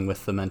and dealing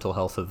with the mental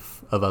health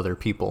of other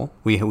people.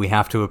 We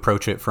have to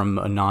approach it from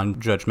a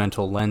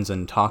non-judgmental lens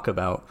and talk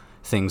about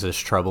things as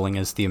troubling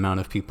as the amount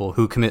of people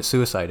who commit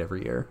suicide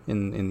every year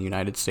in the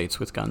United States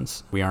with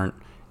guns. We aren't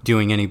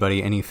doing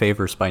anybody any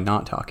favors by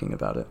not talking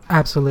about it.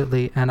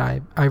 Absolutely, and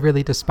I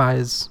really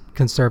despise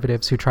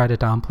conservatives who try to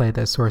downplay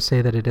this or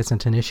say that it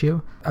isn't an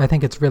issue. I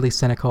think it's really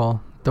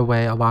cynical the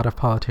way a lot of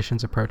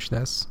politicians approach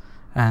this,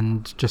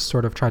 and just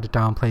sort of try to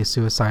downplay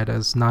suicide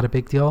as not a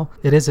big deal.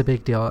 It is a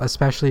big deal,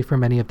 especially for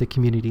many of the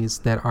communities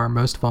that are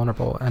most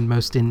vulnerable and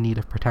most in need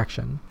of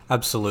protection.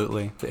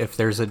 Absolutely. If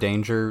there's a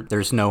danger,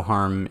 there's no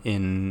harm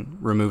in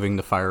removing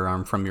the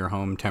firearm from your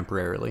home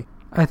temporarily.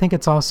 I think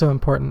it's also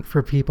important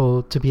for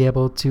people to be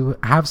able to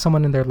have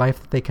someone in their life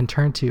that they can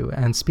turn to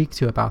and speak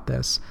to about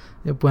this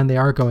when they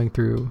are going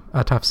through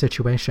a tough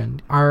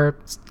situation. Our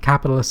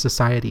capitalist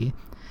society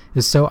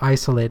is so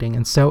isolating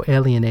and so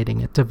alienating.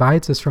 It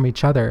divides us from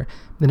each other,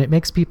 and it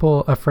makes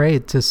people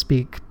afraid to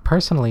speak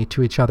personally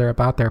to each other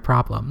about their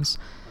problems.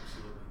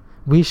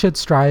 We should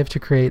strive to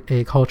create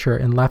a culture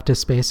in leftist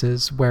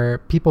spaces where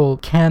people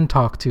can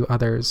talk to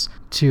others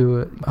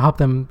to help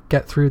them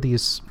get through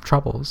these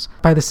troubles.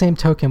 By the same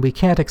token, we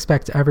can't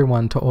expect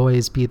everyone to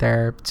always be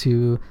there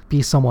to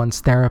be someone's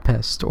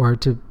therapist or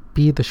to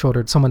be the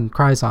shoulder someone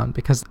cries on,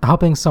 because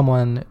helping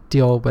someone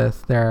deal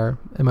with their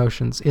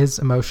emotions is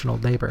emotional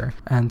labor.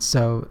 And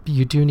so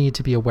you do need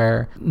to be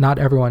aware not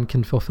everyone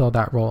can fulfill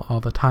that role all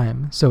the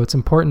time. So it's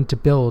important to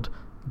build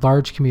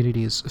large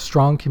communities,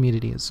 strong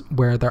communities,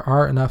 where there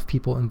are enough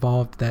people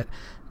involved that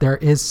there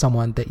is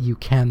someone that you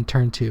can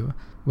turn to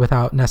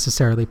without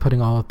necessarily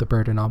putting all of the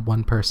burden on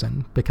one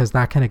person, because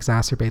that can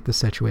exacerbate the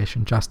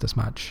situation just as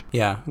much.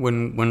 Yeah,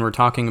 when we're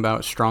talking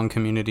about strong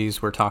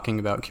communities, we're talking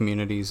about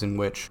communities in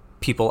which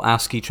people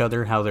ask each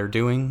other how they're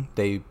doing,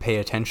 they pay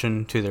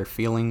attention to their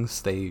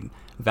feelings, they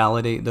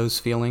validate those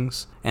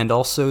feelings, and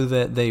also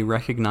that they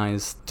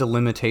recognize the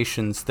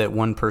limitations that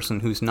one person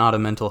who's not a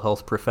mental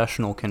health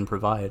professional can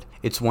provide.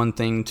 It's one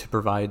thing to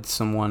provide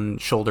someone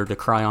shoulder to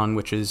cry on,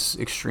 which is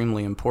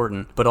extremely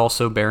important, but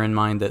also bear in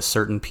mind that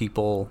certain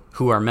people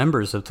who are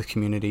members of the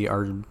community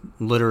are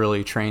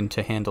literally trained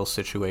to handle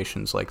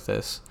situations like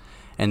this.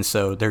 And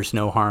so there's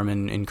no harm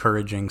in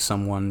encouraging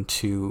someone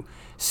to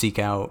seek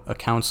out a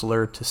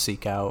counselor, to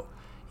seek out,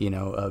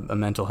 a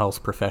mental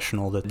health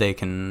professional that they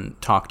can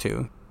talk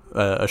to.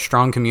 A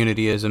strong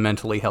community is a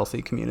mentally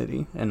healthy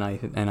community, and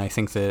I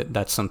think that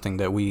that's something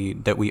that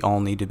we all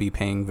need to be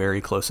paying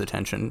very close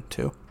attention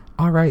to.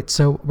 All right,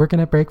 so we're going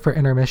to break for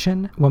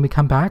intermission. When we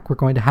come back, we're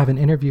going to have an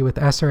interview with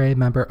SRA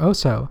member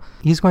Oso.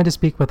 He's going to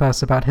speak with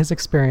us about his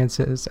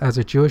experiences as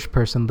a Jewish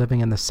person living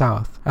in the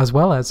South, as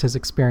well as his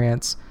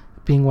experience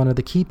being one of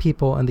the key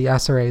people in the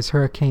SRA's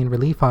hurricane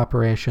relief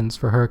operations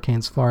for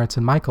Hurricanes Florence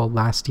and Michael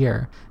last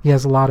year. He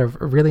has a lot of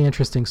really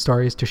interesting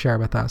stories to share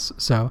with us,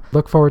 so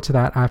look forward to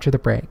that after the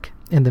break.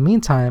 In the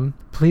meantime,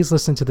 please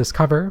listen to this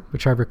cover,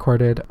 which I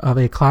recorded, of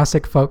a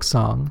classic folk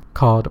song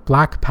called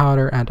Black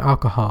Powder and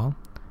Alcohol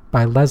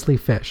by Leslie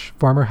Fish,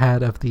 former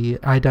head of the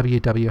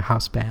IWW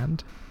House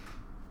Band.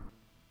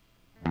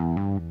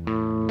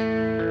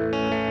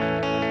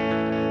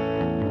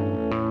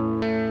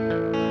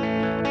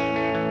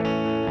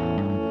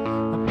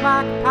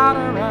 Black powder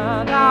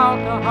and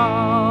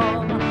alcohol,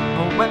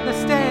 when the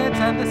states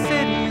and the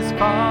cities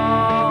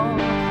fall,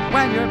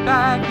 when when your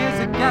back is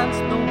against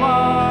the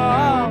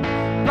wall.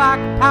 Black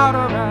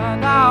powder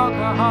and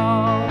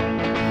alcohol.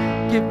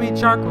 Give me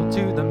charcoal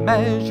to the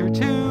measure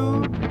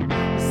 2.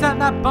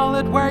 Send that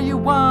bullet where you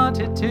want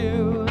it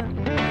to.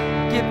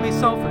 Give me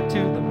sulfur to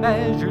the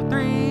measure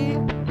 3.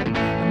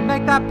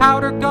 Make that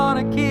powder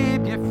gonna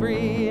keep you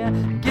free.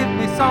 Give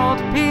me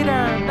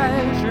saltpeter,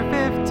 measure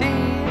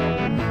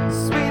 15.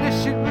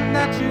 Sweetest shooting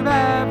that you've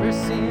ever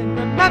seen.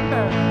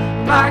 Remember,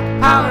 black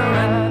powder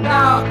and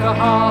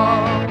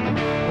alcohol.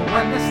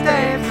 When the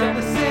states and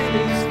the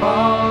cities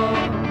fall.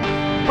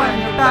 When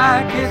your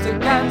back is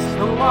against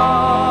the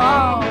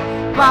wall.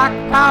 Black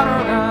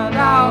powder and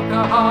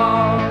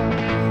alcohol.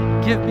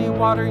 Give me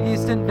water,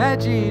 yeast, and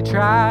veggie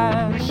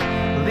trash.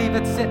 Leave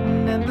it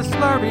sitting in the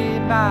slurry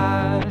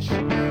mash.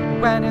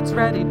 When it's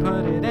ready,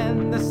 put it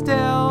in the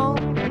still.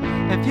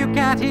 If you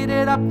can't heat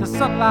it up, the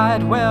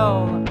sunlight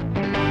will.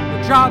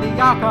 Draw the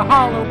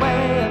alcohol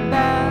away and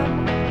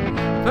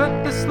then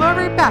put the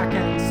slurry back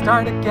and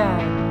start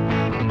again.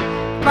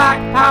 Black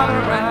powder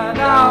and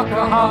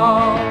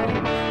alcohol.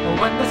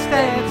 When the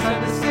states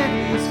and the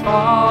cities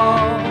fall.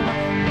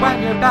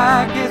 When your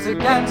back is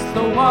against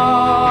the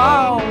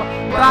wall.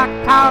 Black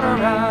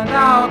powder and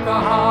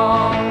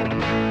alcohol.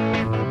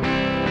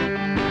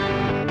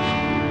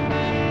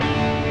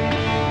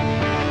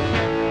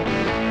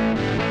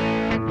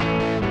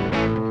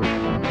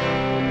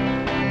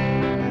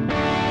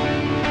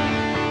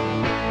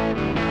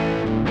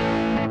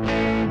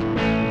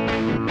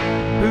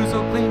 Booze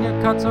will clean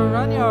your cuts or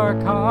run your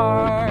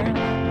car.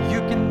 You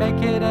can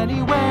make it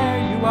anywhere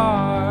you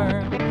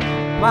are.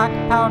 Black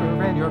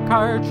powder in your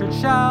cartridge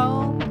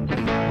shell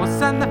will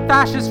send the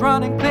fascists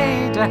running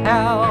clean to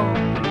hell.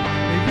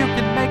 You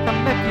can make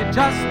them if you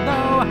just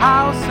know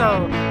how.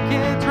 So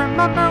kids,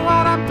 remember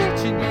what I'm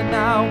teaching you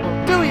now.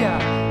 Well, do ya?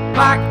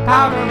 Black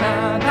powder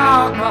and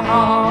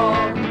alcohol.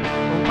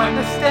 When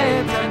the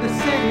states and the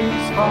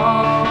cities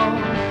fall.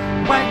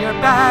 When your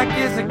back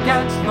is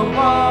against the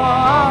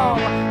wall.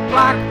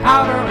 Black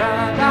powder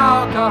and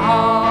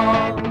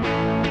alcohol.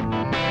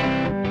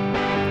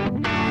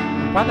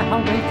 Why the hell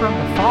wait for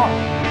him to fall?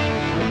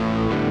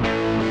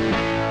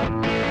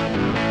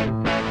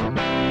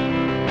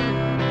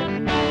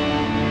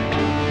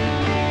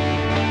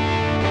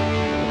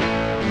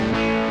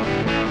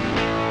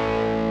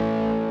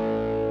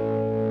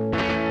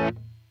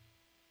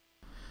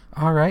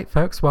 All right,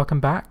 folks, welcome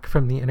back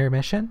from the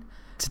intermission.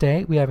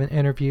 Today, we have an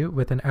interview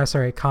with an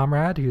SRA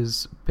comrade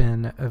who's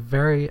been a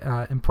very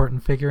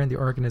important figure in the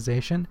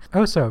organization.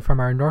 Oso from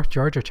our North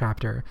Georgia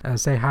chapter.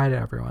 Say hi to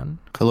everyone.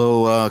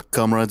 Hello,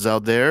 comrades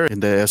out there in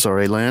the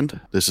SRA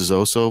land. This is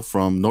Oso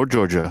from North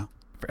Georgia.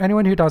 For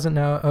anyone who doesn't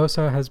know,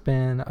 Oso has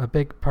been a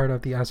big part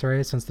of the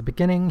SRA since the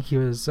beginning. He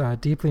was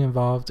deeply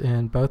involved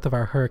in both of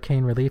our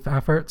hurricane relief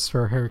efforts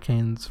for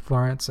Hurricanes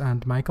Florence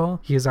and Michael.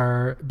 He's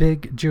our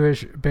big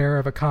Jewish bear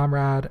of a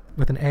comrade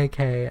with an AK,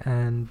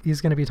 and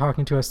he's going to be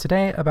talking to us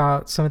today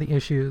about some of the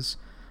issues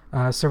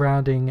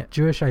surrounding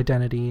Jewish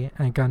identity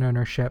and gun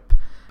ownership.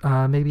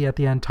 Maybe at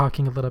the end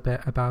talking a little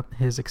bit about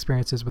his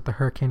experiences with the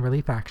hurricane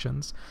relief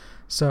actions.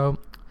 So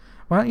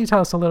why don't you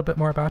tell us a little bit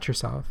more about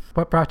yourself?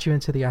 What brought you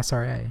into the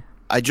SRA?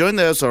 I joined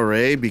the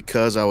SRA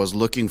because I was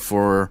looking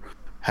for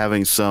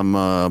having some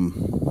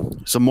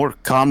more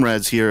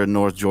comrades here in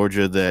North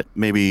Georgia that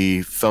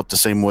maybe felt the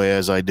same way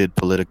as I did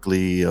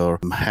politically or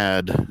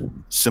had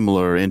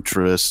similar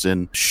interests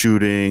in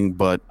shooting.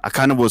 But I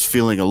kind of was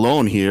feeling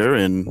alone here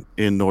in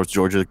North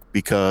Georgia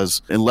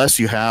because unless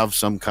you have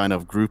some kind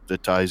of group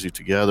that ties you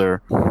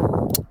together,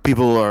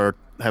 people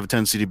have a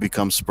tendency to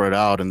become spread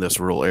out in this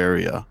rural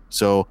area.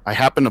 So I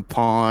happened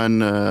upon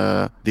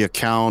the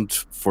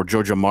account for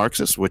Georgia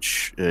Marxist,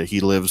 which he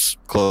lives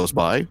close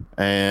by,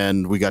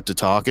 and we got to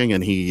talking,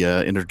 and he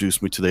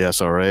introduced me to the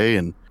SRA,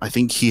 and I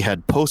think he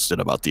had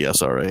posted about the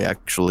SRA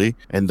actually,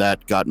 and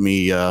that got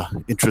me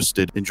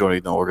interested in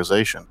joining the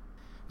organization.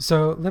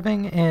 So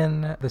living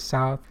in the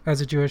South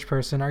as a Jewish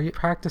person, are you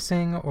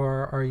practicing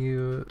or are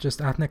you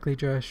just ethnically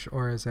Jewish,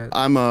 or is it?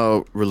 I'm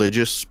a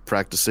religious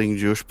practicing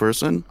Jewish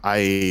person.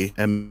 I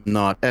am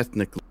not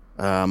ethnically.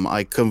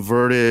 I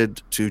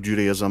converted to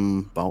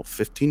Judaism about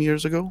 15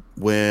 years ago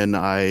when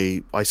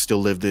I still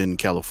lived in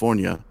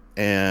California,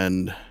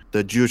 and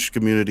the Jewish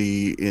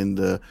community in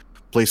the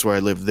place where I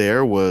lived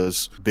there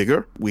was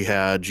bigger. We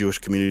had Jewish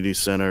community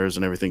centers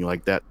and everything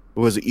like that. It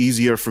was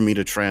easier for me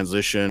to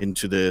transition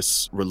into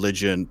this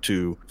religion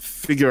to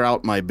figure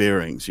out my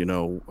bearings,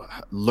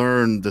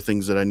 learn the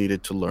things that I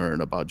needed to learn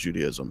about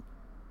Judaism.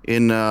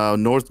 In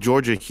North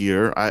Georgia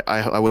here,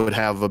 I would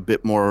have a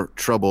bit more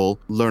trouble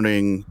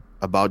learning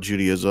about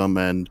Judaism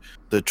and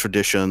the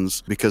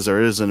traditions because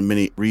there isn't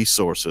many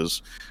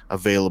resources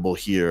available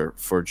here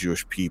for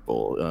Jewish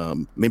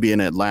people. Maybe in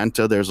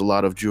Atlanta, there's a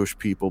lot of Jewish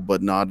people,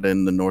 but not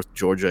in the North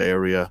Georgia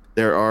area.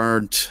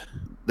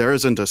 There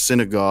isn't a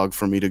synagogue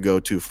for me to go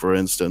to, for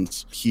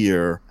instance,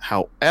 here.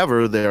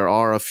 However, there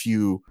are a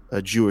few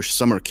Jewish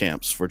summer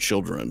camps for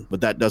children,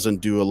 but that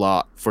doesn't do a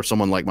lot for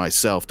someone like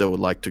myself that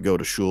would like to go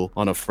to shul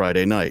on a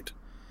Friday night.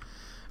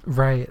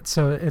 Right.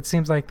 So it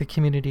seems like the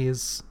community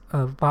is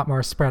a lot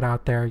more spread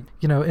out there.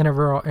 You know, in a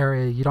rural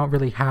area, you don't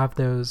really have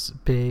those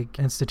big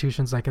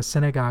institutions like a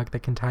synagogue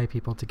that can tie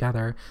people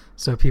together.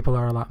 So people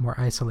are a lot more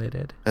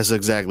isolated. That's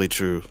exactly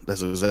true.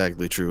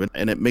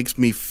 And it makes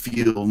me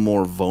feel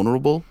more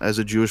vulnerable as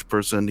a Jewish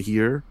person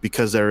here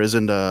because there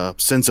isn't a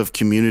sense of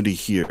community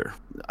here.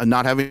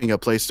 Not having a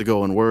place to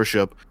go and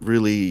worship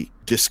really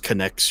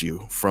disconnects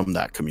you from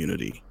that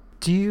community.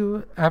 Do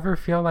you ever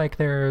feel like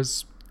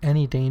there's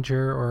any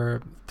danger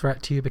or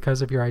threat to you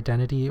because of your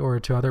identity or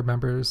to other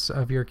members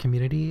of your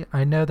community?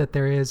 I know that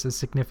there is a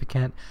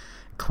significant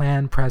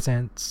Klan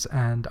presence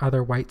and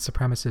other white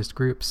supremacist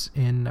groups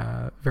in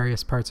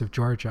various parts of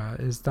Georgia.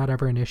 Is that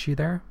ever an issue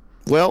there?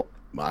 Well,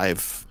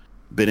 I've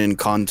been in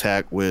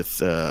contact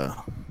with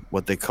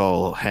what they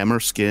call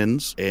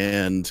hammerskins,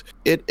 and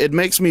it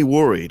makes me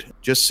worried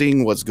just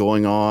seeing what's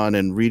going on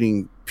and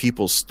reading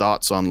people's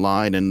thoughts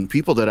online and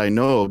people that I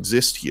know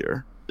exist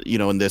here, you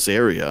know, in this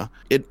area.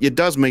 It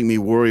does make me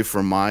worry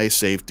for my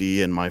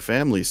safety and my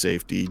family's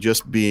safety,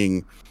 just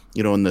being,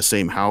 you know, in the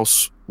same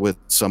house with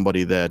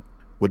somebody that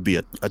would be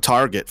a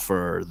target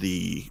for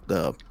the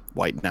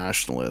white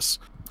nationalists.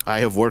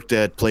 I have worked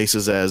at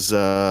places as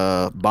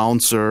a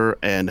bouncer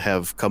and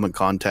have come in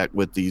contact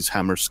with these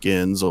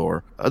hammerskins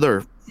or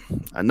other,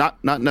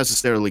 not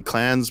necessarily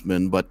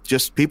Klansmen, but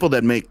just people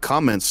that make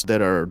comments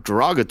that are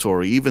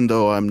derogatory. Even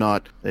though I'm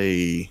not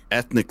a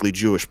ethnically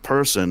Jewish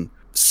person,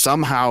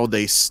 somehow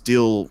they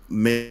still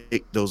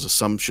make those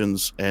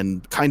assumptions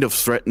and kind of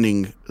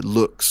threatening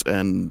looks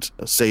and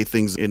say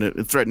things in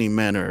a threatening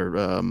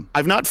manner.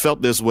 I've not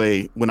felt this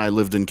way when I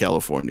lived in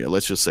California.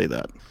 Let's just say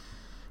that.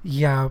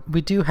 Yeah,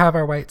 we do have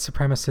our white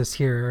supremacists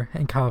here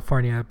in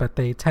California, but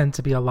they tend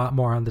to be a lot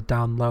more on the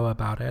down low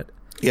about it.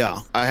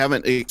 Yeah, I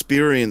haven't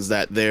experienced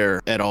that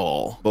there at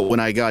all. But when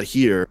I got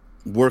here,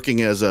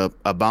 working as a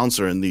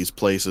bouncer in these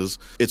places,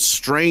 it's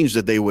strange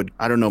that they would,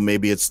 I don't know,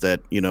 maybe it's that,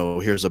 you know,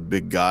 here's a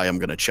big guy, I'm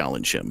going to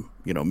challenge him.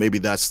 You know, maybe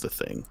that's the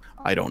thing.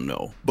 I don't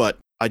know. But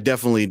I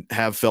definitely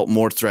have felt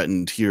more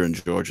threatened here in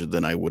Georgia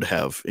than I would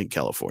have in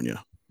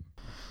California.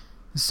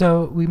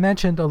 So we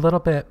mentioned a little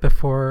bit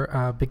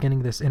before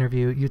beginning this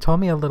interview, you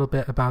told me a little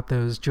bit about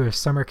those Jewish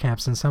summer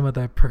camps and some of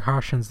the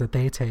precautions that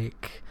they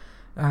take.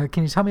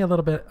 Can you tell me a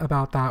little bit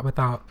about that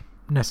without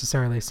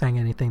necessarily saying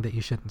anything that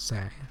you shouldn't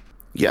say?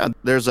 Yeah,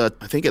 there's I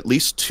think at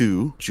least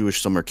 2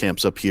 Jewish summer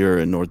camps up here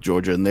in North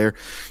Georgia, and they're,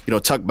 you know,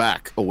 tucked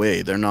back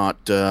away. They're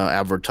not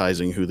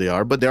advertising who they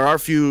are, but there are a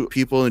few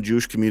people in the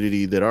Jewish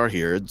community that are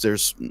here.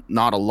 There's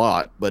not a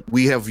lot, but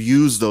we have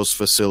used those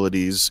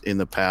facilities in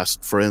the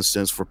past, for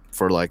instance,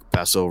 for like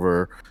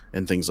Passover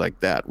and things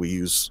like that. We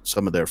use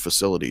some of their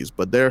facilities,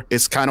 but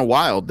it's kind of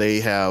wild.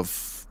 They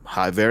have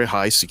very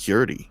high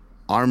security.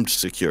 Armed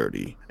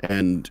security,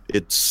 and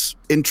it's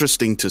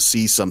interesting to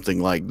see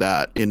something like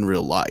that in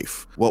real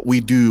life. What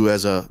we do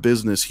as a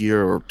business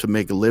here or to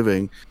make a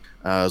living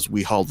is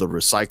we haul the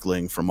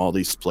recycling from all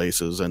these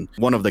places, and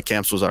one of the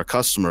camps was our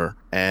customer,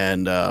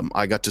 and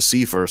I got to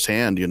see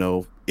firsthand, you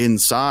know,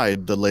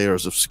 inside the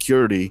layers of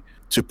security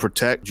to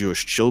protect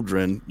Jewish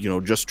children, you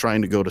know, just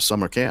trying to go to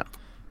summer camp.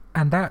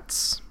 And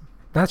that's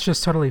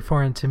just totally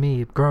foreign to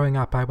me. Growing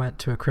up, I went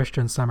to a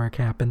Christian summer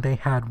camp, and they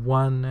had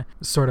one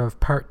sort of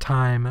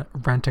part-time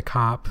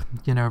rent-a-cop,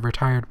 you know,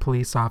 retired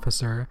police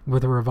officer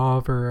with a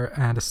revolver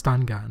and a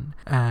stun gun.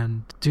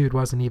 And dude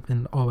wasn't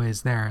even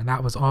always there, and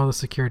that was all the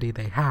security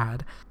they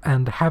had.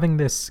 And having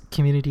this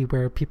community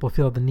where people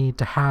feel the need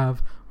to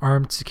have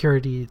armed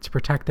security to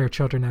protect their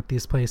children at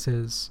these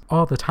places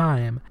all the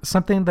time.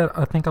 Something that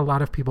I think a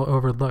lot of people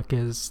overlook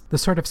is the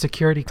sort of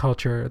security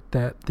culture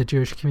that the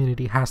Jewish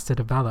community has to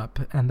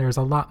develop. And there's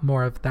a lot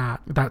more of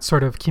that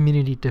sort of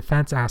community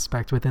defense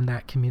aspect within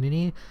that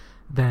community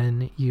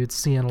than you'd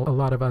see in a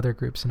lot of other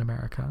groups in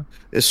America.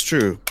 It's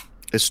true.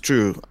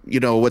 You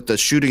know, with the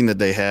shooting that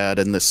they had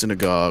in the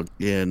synagogue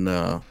in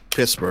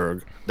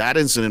Pittsburgh, that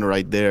incident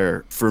right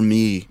there, for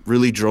me,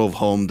 really drove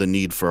home the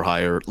need for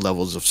higher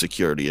levels of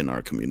security in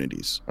our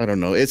communities. I don't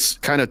know. It's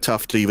kind of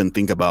tough to even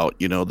think about,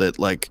 you know, that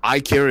like I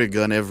carry a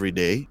gun every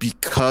day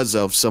because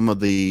of some of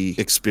the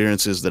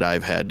experiences that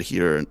I've had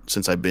here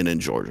since I've been in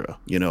Georgia.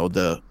 You know,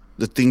 the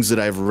things that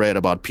I've read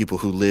about people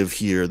who live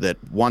here that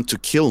want to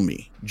kill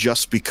me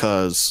just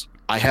because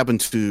I happen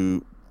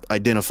to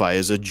identify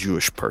as a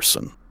Jewish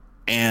person.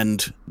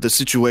 And the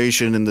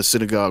situation in the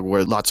synagogue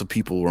where lots of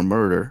people were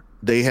murdered,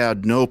 they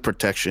had no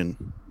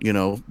protection. You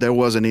know, there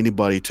wasn't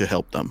anybody to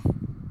help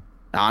them.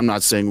 Now, I'm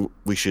not saying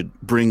we should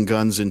bring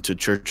guns into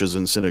churches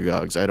and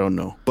synagogues. I don't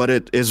know. But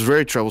it is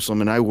very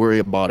troublesome, and I worry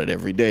about it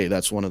every day.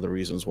 That's one of the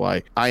reasons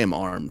why I am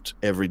armed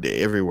every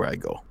day, everywhere I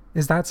go.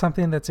 Is that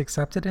something that's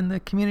accepted in the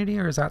community,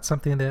 or is that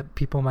something that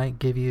people might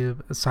give you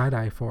a side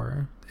eye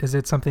for? Is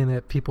it something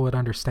that people would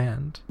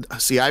understand?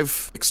 See,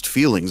 I've mixed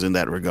feelings in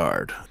that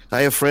regard.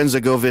 I have friends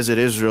that go visit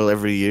Israel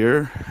every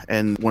year,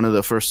 and one of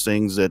the first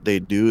things that they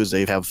do is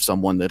they have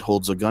someone that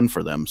holds a gun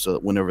for them so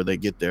that whenever they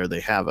get there, they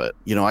have it.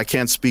 You know, I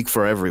can't speak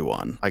for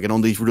everyone. I can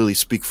only really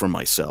speak for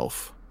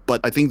myself.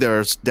 But I think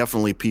there's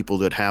definitely people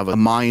that have a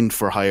mind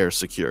for higher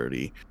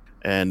security.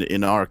 And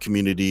in our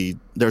community,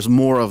 there's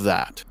more of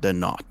that than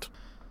not.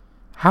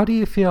 How do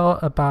you feel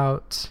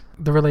about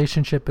the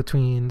relationship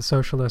between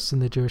socialists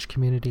and the Jewish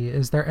community?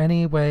 Is there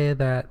any way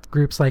that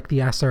groups like the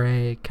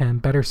SRA can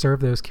better serve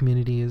those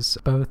communities,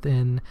 both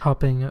in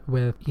helping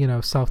with,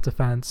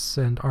 self-defense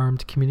and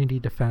armed community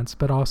defense,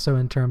 but also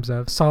in terms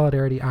of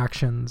solidarity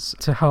actions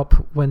to help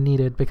when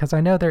needed? Because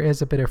I know there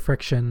is a bit of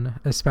friction,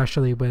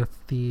 especially with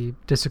the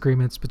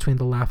disagreements between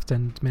the left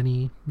and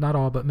many, not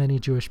all, but many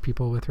Jewish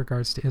people with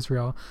regards to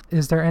Israel.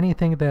 Is there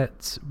anything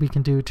that we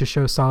can do to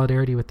show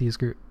solidarity with these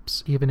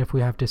groups, even if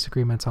we have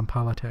disagreements on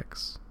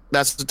politics?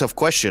 That's a tough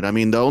question. I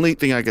mean, the only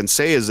thing I can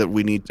say is that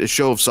we need a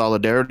show of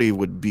solidarity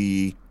would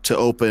be to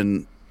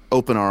open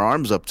our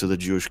arms up to the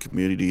Jewish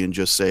community and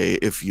just say,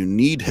 if you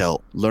need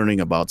help learning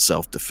about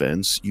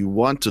self-defense, you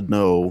want to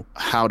know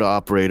how to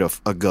operate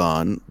a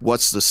gun,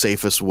 what's the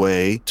safest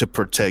way to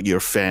protect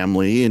your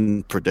family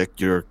and protect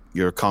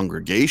your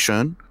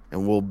congregation,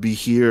 and we'll be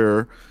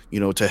here,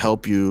 to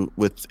help you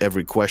with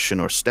every question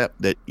or step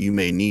that you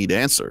may need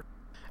answered.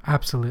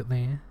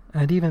 Absolutely.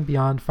 And even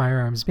beyond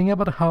firearms, being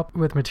able to help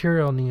with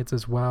material needs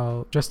as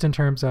well, just in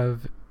terms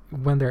of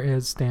when there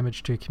is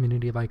damage to a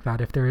community like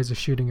that, if there is a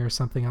shooting or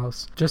something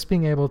else, just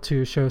being able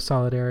to show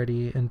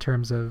solidarity in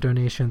terms of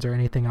donations or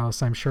anything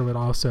else, I'm sure would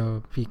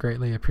also be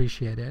greatly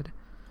appreciated.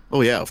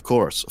 Oh, yeah, of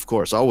course.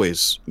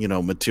 Always,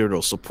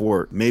 material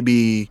support.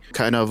 Maybe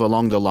kind of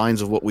along the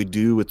lines of what we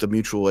do with the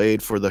mutual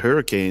aid for the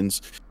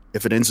hurricanes.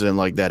 If an incident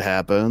like that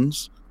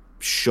happens,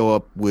 show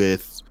up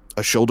with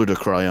a shoulder to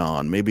cry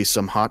on, maybe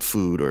some hot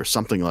food or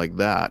something like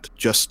that,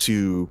 just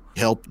to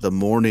help the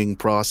mourning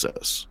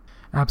process.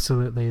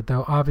 Absolutely.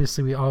 Though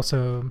obviously we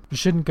also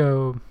shouldn't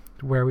go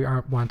where we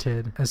aren't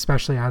wanted,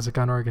 especially as a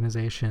gun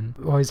organization.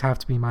 We always have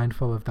to be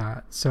mindful of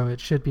that. So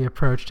it should be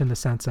approached in the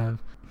sense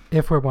of,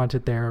 if we're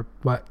wanted there,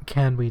 what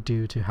can we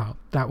do to help?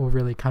 That will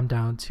really come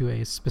down to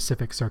a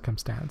specific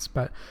circumstance.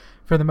 But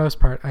for the most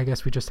part, I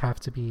guess we just have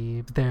to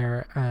be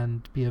there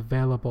and be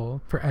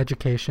available for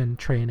education,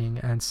 training,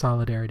 and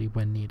solidarity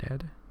when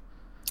needed.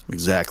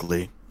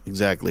 Exactly.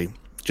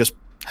 Just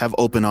have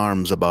open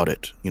arms about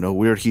it.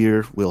 We're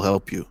here, we'll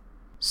help you.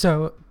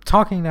 So,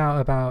 talking now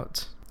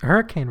about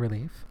hurricane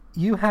relief,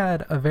 you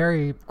had a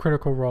very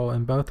critical role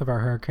in both of our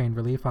hurricane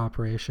relief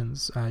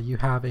operations. You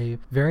have a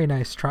very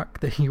nice truck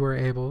that you were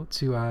able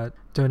to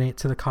donate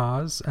to the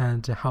cause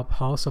and to help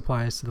haul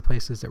supplies to the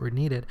places that were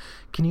needed.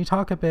 Can you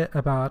talk a bit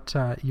about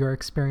your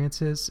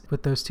experiences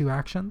with those two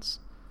actions?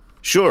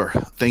 Sure.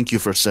 Thank you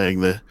for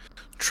saying the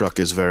truck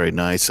is very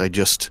nice. I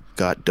just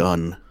got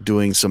done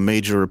doing some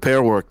major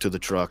repair work to the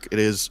truck.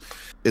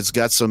 It's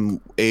got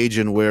some age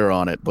and wear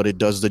on it, but it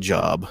does the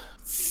job.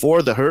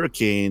 For the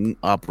hurricane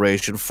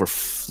operation for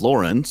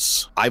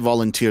Florence, I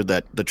volunteered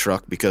the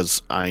truck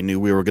because I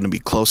knew we were going to be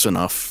close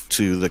enough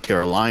to the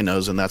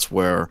Carolinas, and that's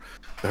where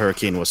the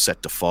hurricane was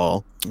set to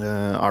fall.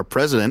 Our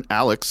president,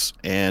 Alex,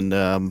 and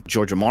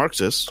Georgia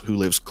Marxis, who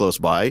lives close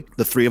by,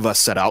 the three of us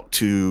set out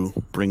to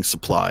bring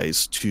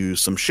supplies to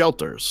some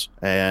shelters.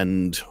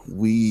 And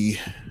we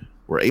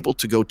were able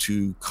to go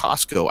to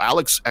Costco.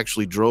 Alex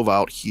actually drove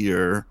out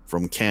here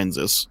from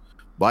Kansas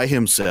by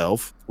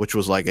himself, which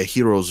was like a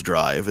hero's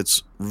drive.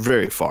 It's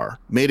very far.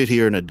 Made it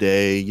here in a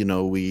day.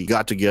 We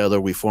got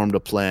together, we formed a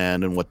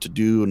plan and what to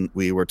do, and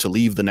we were to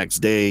leave the next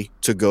day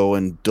to go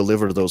and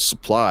deliver those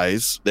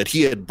supplies that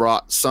he had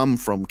brought some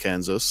from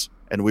Kansas,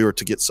 and we were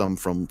to get some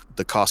from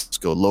the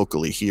Costco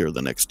locally here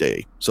the next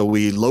day. So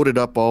we loaded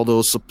up all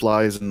those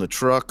supplies in the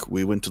truck.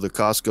 We went to the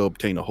Costco,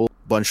 obtained a whole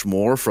bunch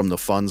more from the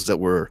funds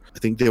that I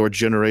think they were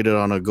generated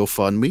on a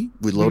GoFundMe.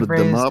 We loaded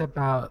them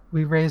up.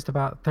 We raised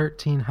about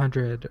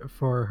 $1,300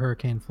 for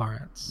Hurricane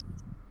Florence.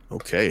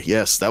 Okay,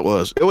 yes, it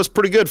was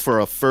pretty good for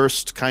a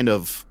first kind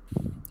of,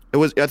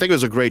 I think it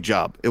was a great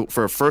job.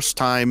 For a first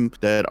time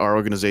that our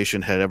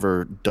organization had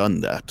ever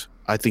done that.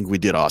 I think we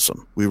did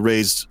awesome. We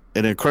raised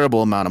an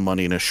incredible amount of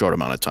money in a short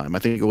amount of time. I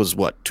think it was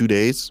 2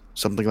 days,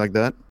 something like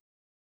that.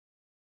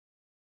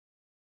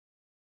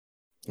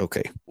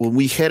 Okay. When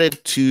we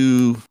headed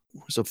to,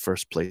 what was the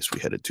first place we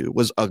headed to?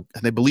 And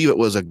I believe it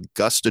was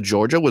Augusta,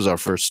 Georgia was our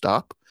first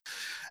stop.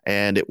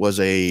 And it was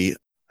I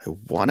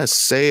want to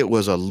say it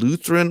was a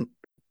Lutheran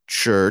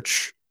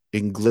church,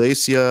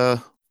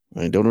 Iglesia.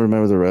 I don't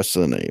remember the rest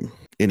of the name.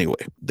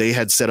 Anyway, they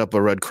had set up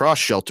a Red Cross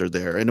shelter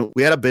there. And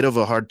we had a bit of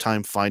a hard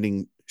time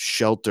finding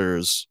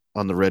shelters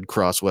on the Red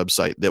Cross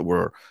website that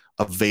were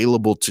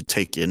available to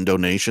take in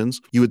donations.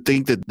 You would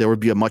think that there would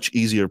be a much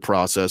easier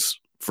process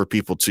for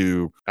people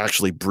to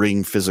actually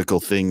bring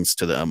physical things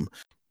to them.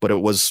 But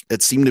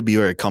it seemed to be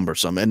very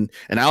cumbersome. And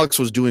Alex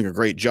was doing a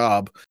great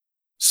job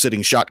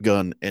sitting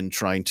shotgun and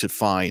trying to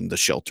find the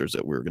shelters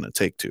that we were going to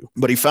take to.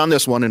 But he found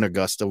this one in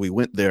Augusta. We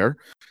went there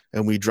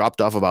and we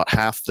dropped off about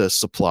half the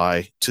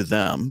supply to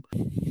them.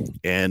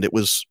 And it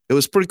was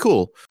pretty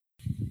cool.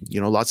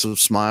 Lots of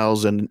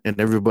smiles and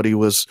everybody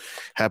was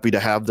happy to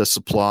have the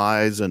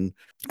supplies. And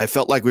I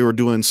felt like we were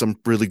doing some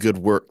really good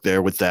work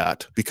there with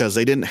that because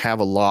they didn't have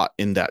a lot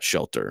in that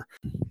shelter.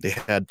 They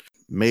had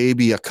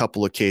maybe a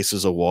couple of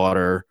cases of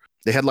water.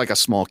 They had like a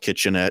small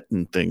kitchenette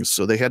and things.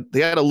 So they had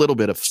a little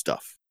bit of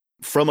stuff.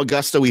 From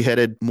Augusta, we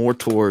headed more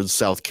towards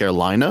South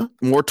Carolina,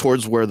 more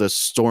towards where the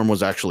storm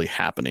was actually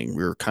happening.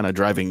 We were kind of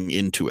driving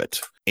into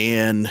it.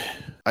 And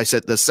I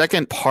said the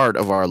second part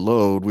of our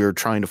load, we were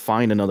trying to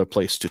find another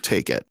place to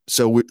take it.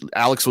 So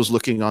Alex was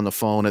looking on the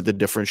phone at the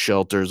different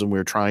shelters, and we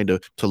were trying to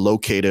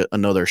locate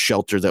another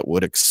shelter that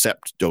would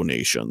accept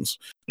donations.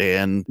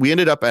 And we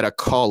ended up at a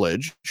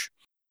college.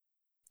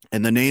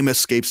 And the name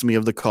escapes me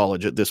of the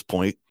college at this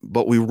point.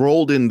 But we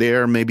rolled in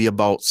there maybe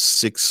about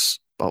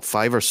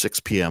 5 or 6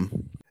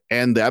 p.m.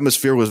 And the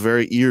atmosphere was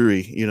very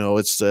eerie. You know,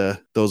 it's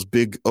those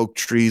big oak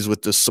trees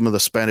with some of the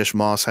Spanish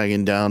moss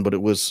hanging down, but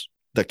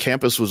the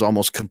campus was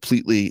almost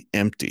completely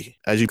empty,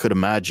 as you could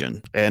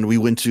imagine. And we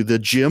went to the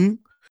gym,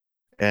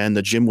 and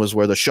the gym was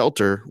where the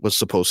shelter was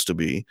supposed to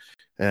be.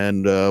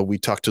 And we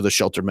talked to the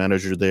shelter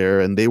manager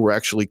there, and they were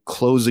actually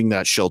closing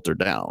that shelter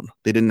down.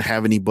 They didn't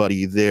have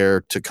anybody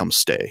there to come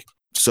stay.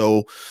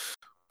 So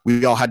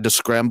we all had to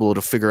scramble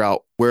to figure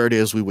out where it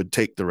is we would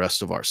take the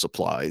rest of our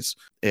supplies.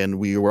 And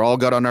we were all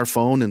got on our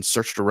phone and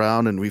searched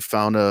around, and we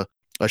found a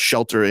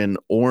shelter in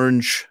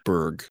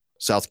Orangeburg,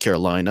 South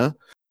Carolina,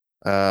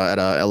 at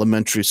an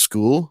elementary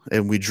school.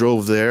 And we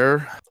drove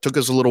there. Took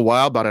us a little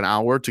while, about an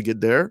hour to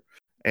get there.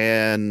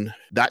 And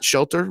that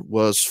shelter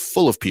was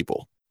full of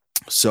people.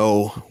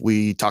 So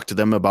we talked to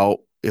them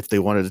about if they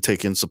wanted to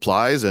take in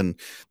supplies, and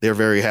they're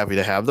very happy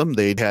to have them.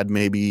 They'd had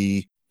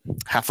maybe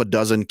half a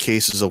dozen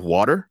cases of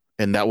water,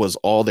 and that was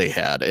all they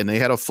had. And they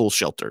had a full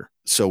shelter.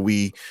 So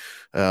we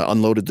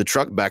unloaded the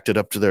truck, backed it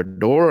up to their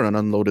door, and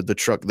unloaded the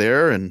truck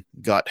there and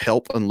got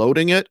help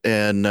unloading it.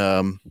 And,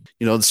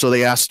 so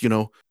they asked,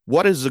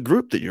 what is the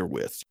group that you're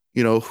with?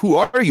 Who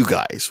are you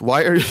guys?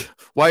 Why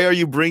are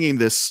you bringing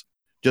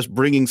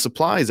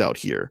supplies out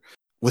here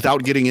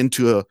without getting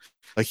into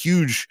a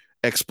huge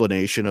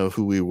explanation of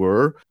who we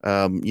were?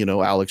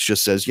 Alex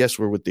just says, yes,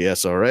 we're with the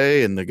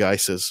SRA. And the guy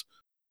says,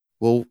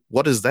 well,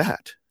 what is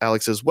that?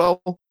 Alex says,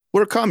 well,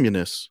 we're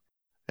communists.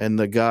 And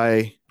the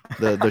guy,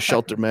 the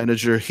shelter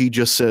manager, he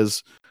just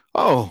says,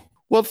 oh,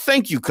 well,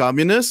 thank you,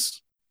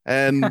 communists.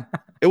 And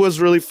it was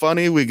really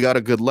funny. We got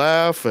a good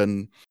laugh,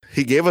 and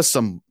he gave us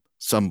some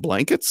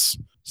blankets,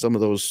 some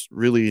of those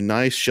really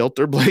nice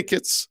shelter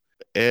blankets.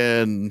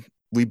 And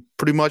we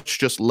pretty much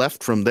just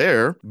left from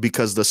there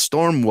because the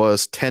storm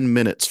was 10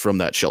 minutes from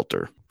that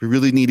shelter. We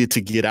really needed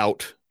to get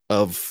out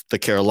of the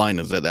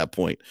Carolinas at that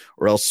point,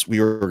 or else we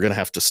were going to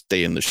have to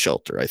stay in the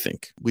shelter, I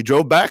think. We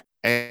drove back,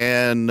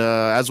 and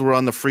as we're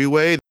on the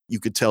freeway, you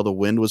could tell the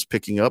wind was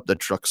picking up. The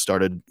truck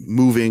started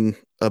moving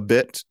a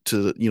bit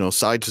to,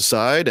 side to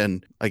side,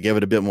 and I gave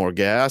it a bit more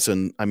gas.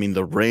 And I mean,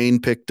 the rain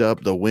picked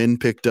up, the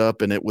wind picked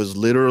up, and it was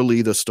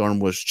literally the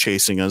storm was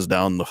chasing us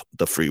down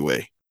the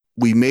freeway.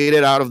 We made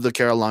it out of the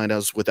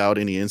Carolinas without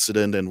any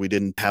incident, and we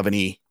didn't have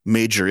any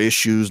major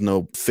issues,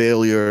 no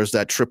failures.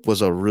 That trip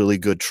was a really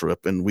good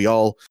trip, and we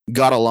all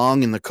got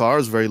along in the car. It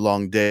was a very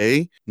long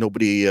day.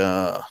 Nobody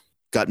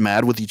got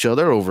mad with each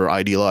other over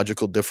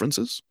ideological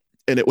differences,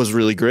 and it was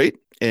really great.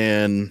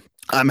 And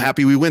I'm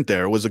happy we went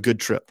there. It was a good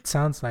trip.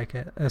 Sounds like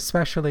it,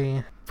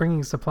 especially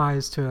bringing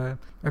supplies to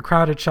a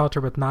crowded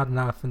shelter with not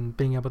enough and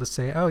being able to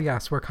say, oh,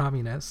 yes, we're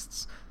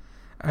communists.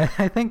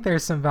 I think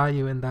there's some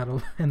value in that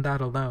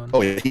alone.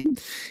 Oh, yeah.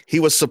 He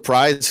was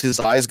surprised. His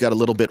eyes got a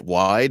little bit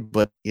wide,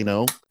 but, he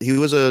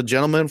was a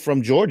gentleman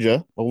from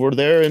Georgia over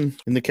there in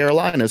the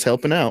Carolinas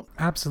helping out.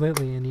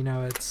 Absolutely. And,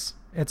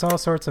 it's all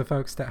sorts of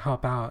folks that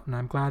help out. And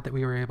I'm glad that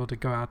we were able to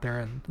go out there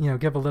and,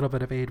 give a little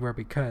bit of aid where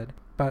we could.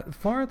 But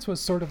Florence was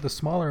sort of the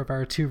smaller of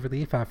our two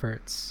relief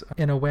efforts.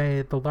 In a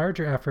way, the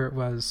larger effort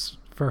was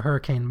for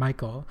Hurricane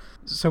Michael.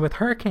 So with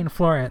Hurricane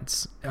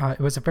Florence, it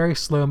was a very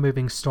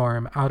slow-moving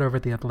storm out over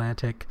the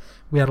Atlantic.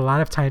 We had a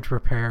lot of time to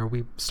prepare.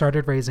 We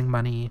started raising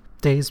money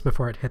days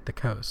before it hit the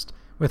coast.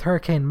 With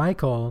Hurricane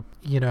Michael,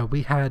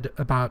 we had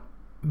about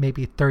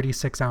maybe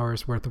 36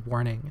 hours worth of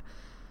warning.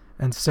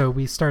 And so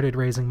we started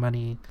raising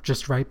money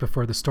just right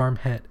before the storm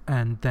hit.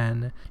 And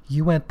then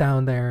you went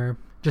down there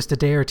just a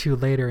day or two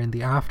later in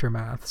the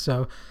aftermath.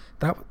 So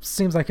that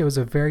seems like it was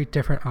a very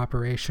different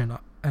operation,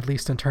 at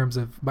least in terms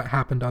of what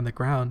happened on the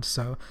ground.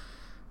 So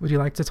would you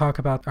like to talk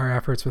about our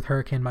efforts with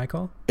Hurricane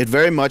Michael? It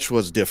very much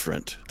was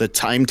different. The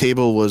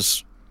timetable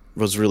was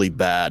really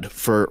bad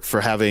for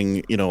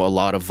having, a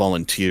lot of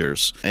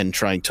volunteers and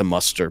trying to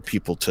muster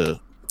people to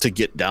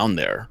get down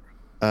there.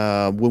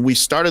 When we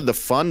started the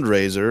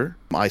fundraiser,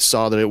 I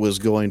saw that it was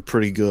going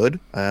pretty good.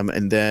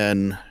 And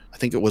then I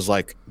think it was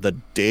like the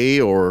day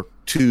or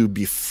two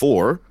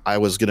before I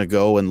was going to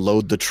go and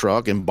load the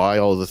truck and buy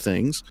all the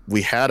things.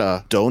 We had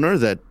a donor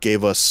that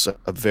gave us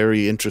a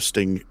very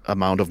interesting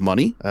amount of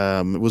money.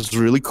 It was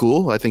really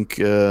cool. I think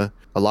a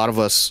lot of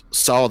us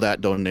saw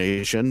that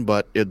donation,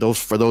 but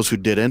for those who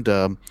didn't,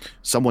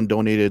 someone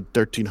donated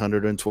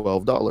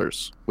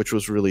 $1,312, which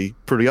was really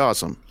pretty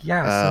awesome.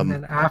 Yes, and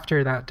then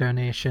after that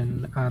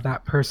donation,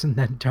 that person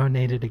then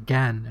donated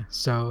again.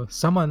 So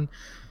someone,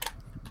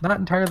 not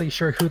entirely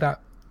sure who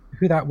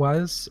that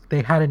was.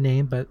 They had a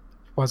name, but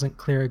wasn't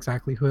clear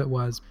exactly who it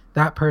was.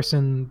 That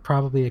person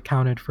probably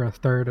accounted for a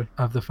third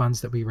of the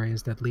funds that we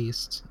raised, at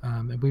least.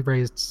 And we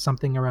raised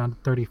something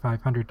around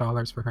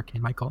 $3,500 for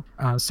Hurricane Michael.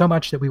 So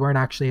much that we weren't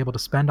actually able to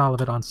spend all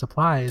of it on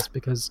supplies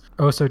because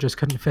Oso just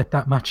couldn't fit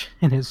that much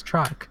in his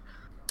truck.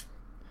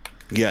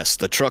 Yes,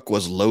 the truck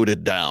was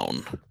loaded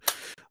down.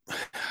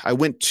 I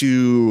went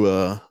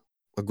to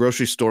a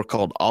grocery store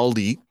called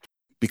Aldi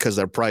because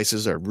their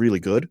prices are really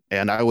good.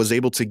 And I was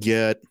able to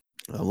get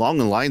along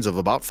the lines of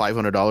about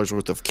 $500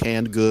 worth of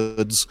canned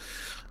goods,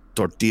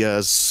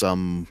 tortillas,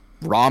 some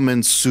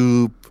ramen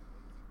soup,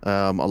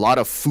 a lot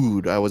of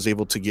food I was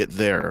able to get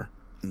there.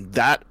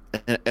 That,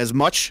 as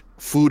much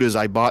food as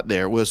I bought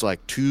there, was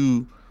like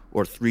 2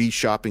 or 3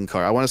 shopping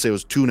carts. I want to say it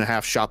was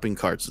 2.5 shopping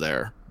carts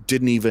there.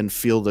 Didn't even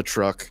fill the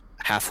truck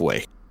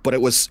halfway. But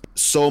it was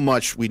so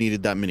much we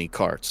needed that many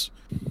carts.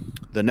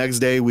 The next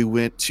day we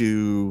went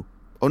to,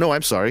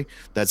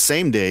 that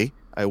same day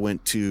I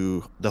went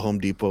to the Home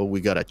Depot.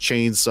 We got a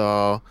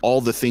chainsaw,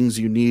 all the things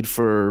you need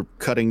for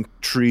cutting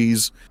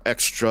trees,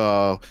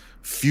 extra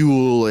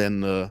fuel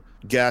and the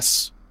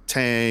gas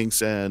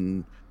tanks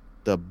and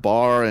the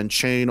bar and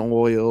chain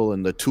oil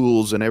and the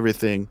tools and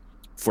everything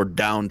for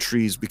downed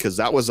trees, because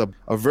that was a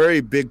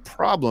very big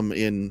problem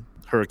in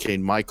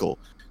Hurricane Michael.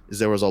 Is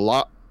there was a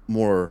lot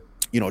more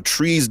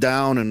trees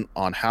down and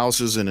on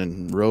houses and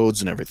in roads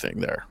and everything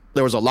there.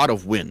 There was a lot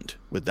of wind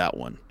with that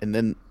one. And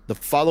then the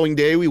following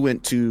day we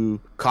went to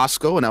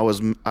Costco, and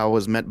I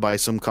was met by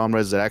some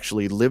comrades that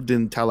actually lived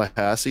in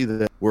Tallahassee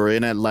that were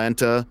in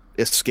Atlanta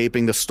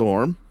escaping the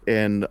storm,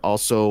 and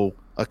also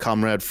a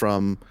comrade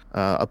from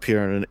up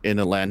here in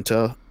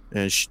Atlanta.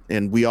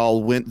 And we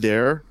all went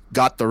there,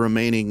 got the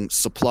remaining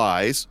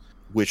supplies,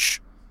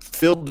 which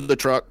filled the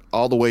truck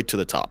all the way to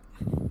the top.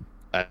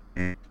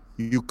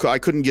 I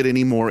couldn't get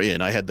any more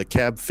in. I had the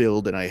cab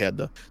filled and I had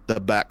the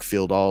back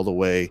filled all the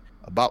way,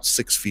 about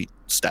 6 feet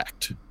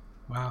stacked.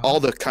 Wow. All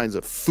the kinds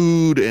of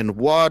food and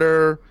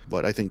water,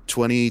 but I think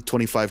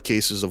 25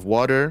 cases of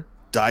water,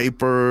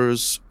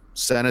 diapers,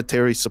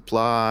 sanitary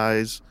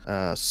supplies,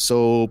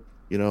 soap,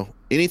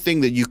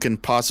 anything that you can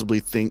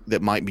possibly think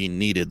that might be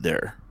needed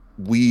there.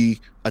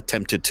 We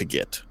attempted to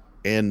get,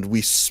 and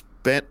we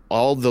spent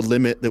all the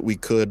limit that we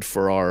could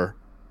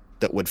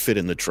that would fit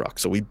in the truck.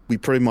 So we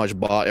pretty much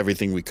bought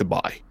everything we could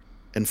buy.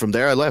 And from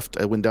there I left.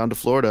 I went down to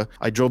Florida.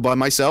 I drove by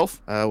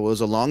myself. It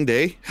was a long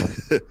day.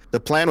 The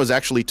plan was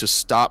actually to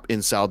stop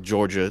in South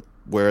Georgia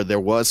where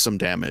there was some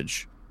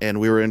damage. And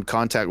we were in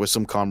contact with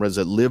some comrades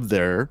that lived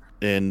there.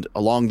 And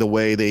along the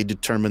way, they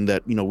determined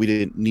that, we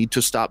didn't need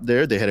to stop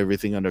there. They had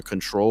everything under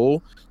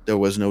control. There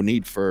was no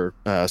need for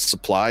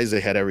supplies.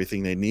 They had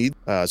everything they need.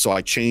 So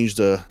I changed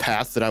the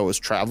path that I was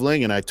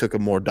traveling, and I took a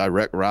more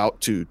direct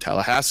route to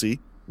Tallahassee,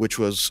 which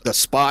was the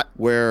spot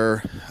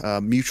where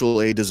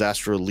Mutual Aid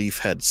Disaster Relief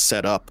had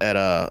set up at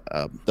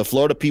the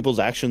Florida People's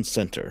Action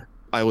Center.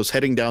 I was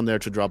heading down there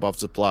to drop off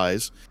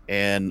supplies,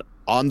 and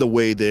on the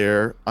way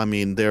there,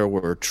 there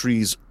were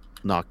trees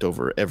knocked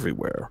over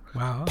everywhere.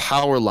 Wow.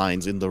 Power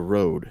lines in the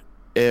road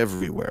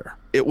everywhere.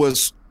 It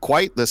was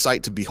quite the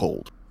sight to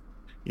behold.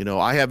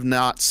 I have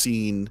not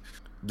seen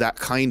that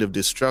kind of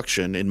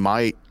destruction in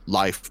my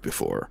life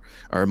before,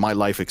 or my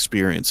life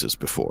experiences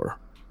before.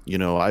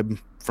 I'm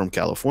from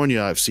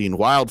California. I've seen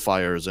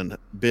wildfires and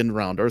been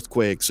around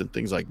earthquakes and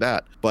things like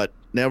that, but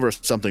never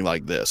something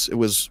like this. It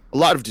was a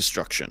lot of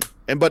destruction,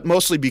 but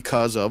mostly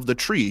because of the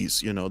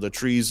trees. The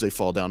trees, they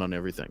fall down on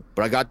everything.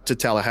 But I got to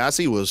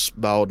Tallahassee, it was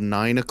about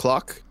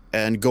 9:00,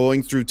 and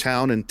going through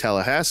town in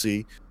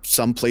Tallahassee,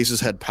 some places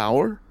had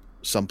power,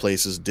 some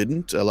places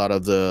didn't. A lot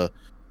of the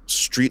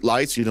street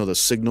lights, the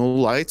signal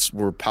lights,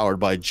 were powered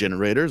by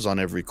generators on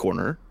every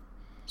corner.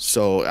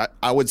 So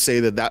I would say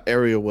that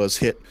area was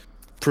hit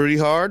pretty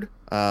hard.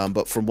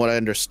 But from what I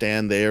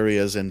understand, the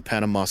areas in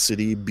Panama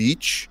City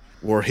Beach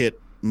were hit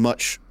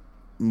much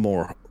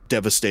more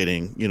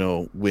devastating,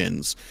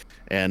 winds,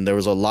 and there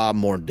was a lot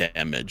more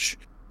damage.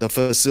 The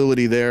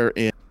facility there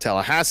in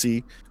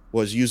Tallahassee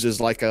was used as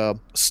like a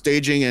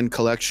staging and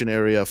collection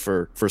area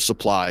for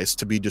supplies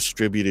to be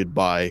distributed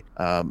by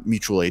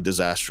Mutual Aid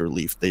Disaster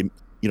Relief. They,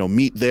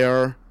 meet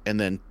there and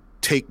then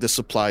take the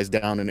supplies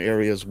down in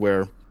areas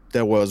where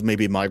there was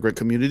maybe a migrant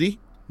community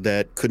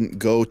that couldn't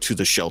go to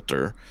the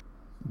shelter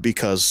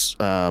because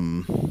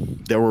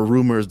there were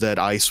rumors that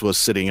ICE was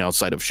sitting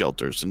outside of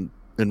shelters and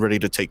ready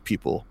to take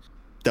people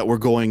that were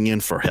going in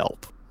for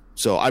help.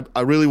 So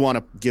I really want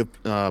to give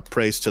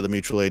praise to the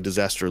Mutual Aid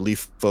Disaster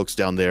Relief folks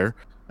down there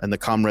and the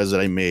comrades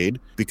that I made,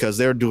 because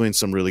they're doing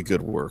some really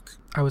good work.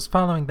 I was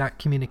following that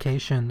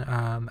communication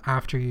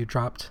after you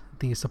dropped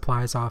the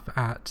supplies off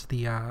at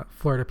the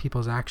Florida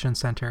People's Action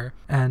Center,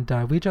 and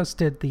we just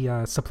did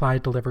the supply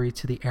delivery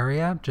to the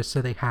area just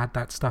so they had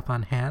that stuff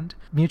on hand.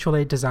 Mutual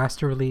Aid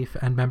Disaster Relief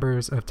and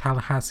members of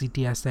Tallahassee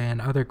DSA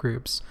and other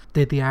groups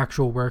did the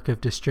actual work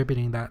of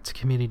distributing that to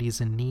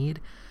communities in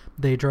need.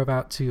 They drove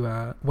out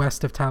to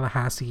west of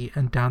Tallahassee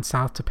and down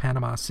south to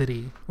Panama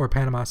City or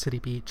Panama City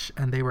Beach,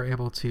 and they were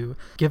able to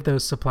give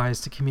those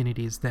supplies to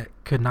communities that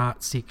could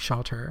not seek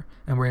shelter,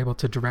 and were able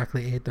to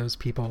directly aid those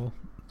people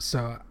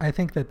So I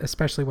think that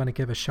especially want to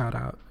give a shout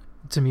out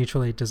to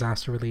Mutual Aid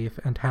Disaster Relief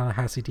and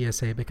Tallahassee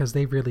DSA because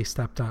they really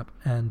stepped up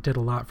and did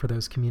a lot for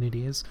those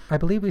communities. I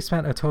believe we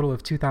spent a total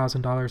of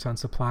 $2,000 on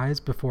supplies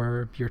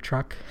before your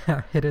truck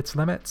hit its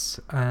limits,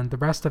 and the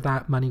rest of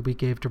that money we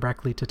gave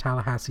directly to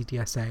Tallahassee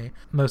DSA.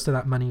 Most of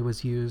that money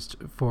was used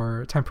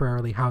for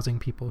temporarily housing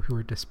people who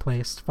were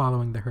displaced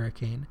following the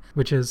hurricane,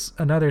 which is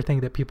another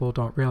thing that people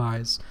don't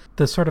realize.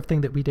 The sort of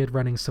thing that we did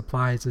running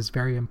supplies is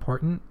very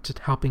important to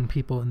helping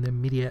people in the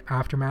immediate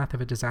aftermath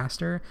of a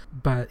disaster,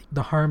 but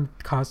the harm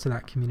caused to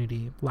that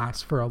community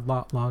lasts for a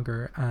lot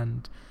longer,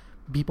 and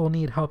people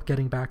need help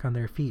getting back on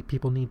their feet.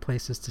 People need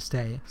places to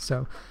stay.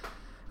 So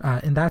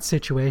in that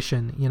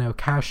situation,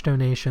 cash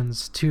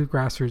donations to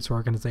grassroots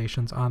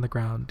organizations on the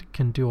ground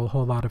can do a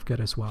whole lot of good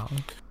as well.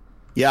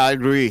 Yeah, I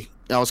agree.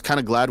 I was kind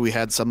of glad we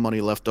had some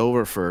money left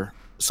over for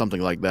something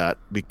like that,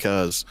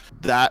 because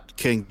that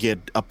can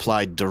get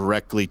applied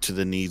directly to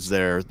the needs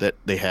there that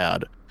they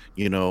had,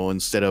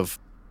 instead of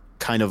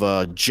kind of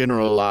a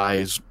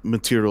generalized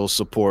material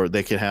support.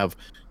 They can have,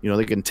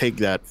 they can take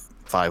that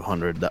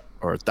 $500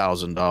 or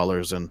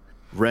 $1,000 and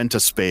rent a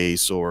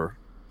space or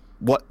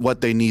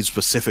what they need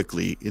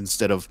specifically,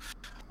 instead of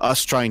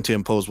us trying to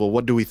impose, well,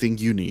 what do we think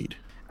you need?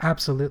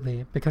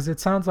 Absolutely, because it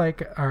sounds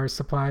like our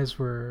supplies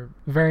were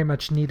very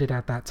much needed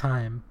at that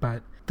time,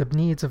 but the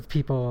needs of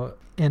people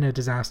in a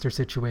disaster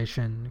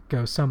situation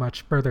go so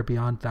much further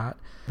beyond that.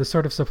 The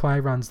sort of supply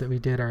runs that we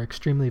did are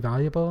extremely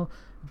valuable,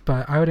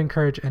 but I would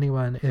encourage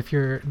anyone, if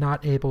you're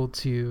not able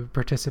to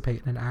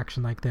participate in an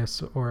action like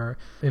this, or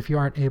if you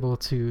aren't able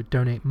to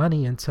donate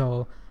money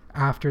until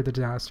after the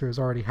disaster has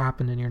already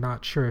happened and you're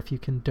not sure if you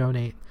can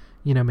donate,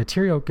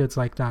 material goods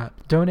like that,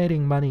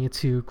 donating money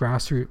to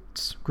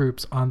grassroots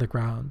groups on the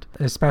ground,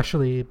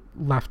 especially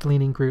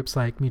left-leaning groups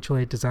like Mutual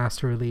Aid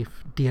Disaster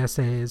Relief,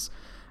 DSAs.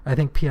 I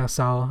think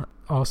PSL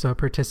also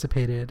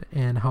participated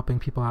in helping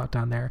people out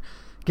down there.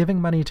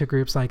 Giving money to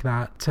groups like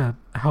that to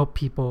help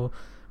people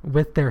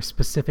with their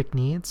specific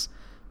needs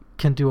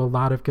can do a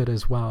lot of good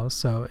as well.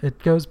 So it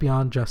goes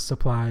beyond just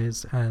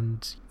supplies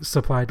and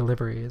supply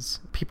deliveries.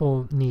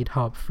 People need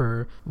help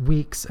for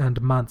weeks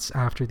and months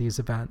after these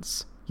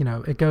events.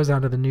 It goes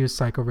out of the news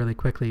cycle really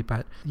quickly,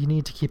 but you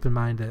need to keep in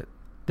mind that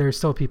there are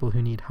still people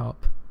who need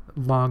help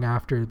long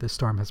after the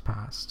storm has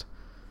passed.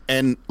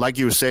 And like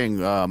you were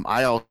saying,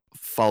 I all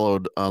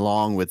followed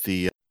along with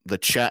the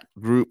chat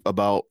group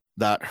about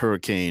that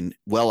hurricane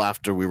well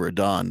after we were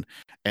done,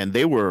 and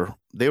they were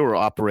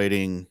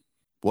operating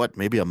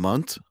maybe a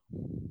month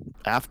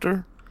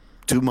after,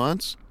 2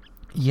 months.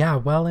 Yeah,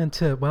 well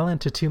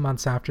into 2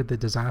 months after the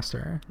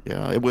disaster.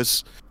 Yeah, it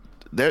was.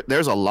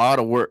 There's a lot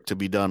of work to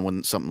be done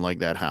when something like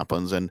that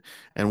happens, and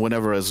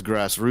whenever as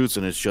grassroots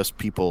and it's just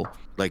people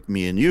like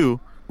me and you,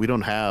 we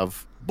don't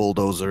have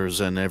bulldozers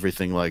and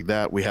everything like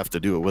that. We have to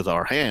do it with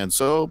our hands.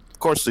 So of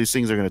course these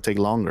things are going to take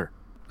longer.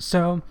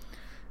 So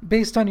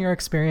based on your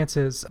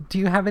experiences, do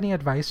you have any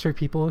advice for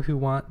people who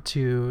want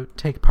to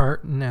take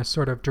part in a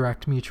sort of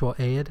direct mutual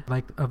aid,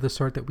 like of the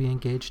sort that we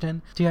engaged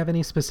in? Do you have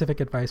any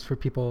specific advice for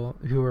people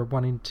who are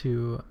wanting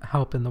to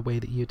help in the way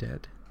that you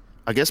did?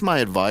 I guess my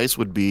advice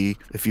would be,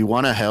 if you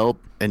want to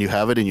help and you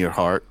have it in your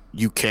heart,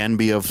 you can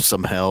be of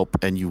some help,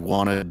 and you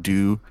want to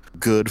do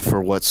good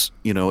for what's,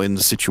 in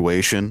the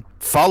situation,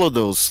 follow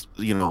those,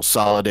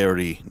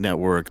 solidarity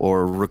network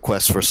or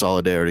requests for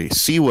solidarity.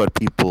 See what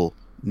people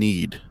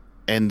need.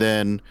 And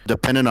then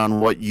depending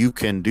on what you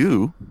can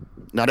do,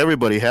 not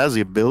everybody has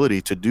the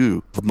ability to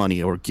do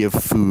money or give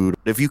food.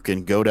 If you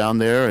can go down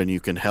there and you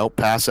can help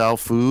pass out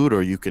food,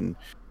 or you can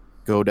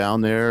go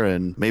down there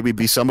and maybe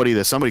be somebody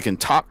that somebody can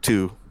talk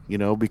to,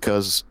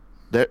 because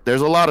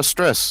there's a lot of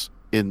stress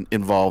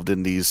involved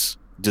in these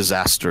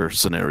disaster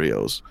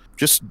scenarios.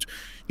 Just,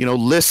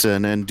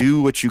 listen and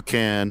do what you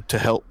can to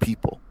help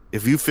people.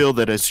 If you feel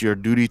that it's your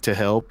duty to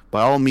help,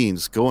 by all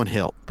means, go and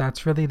help.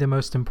 That's really the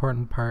most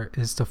important part,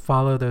 is to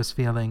follow those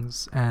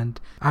feelings and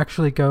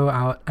actually go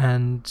out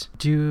and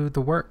do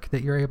the work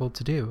that you're able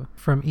to do,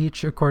 from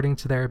each according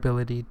to their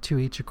ability to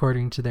each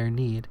according to their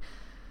need.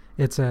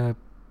 It's a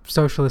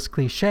socialist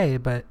cliche,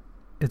 but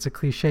it's a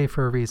cliche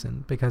for a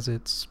reason, because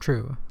it's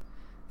true.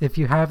 If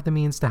you have the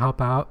means to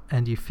help out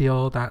and you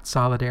feel that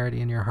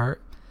solidarity in your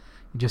heart,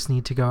 you just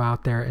need to go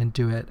out there and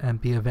do it and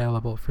be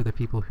available for the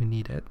people who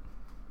need it.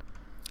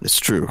 It's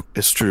true.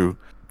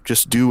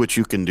 Just do what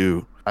you can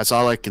do. That's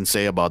all I can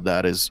say about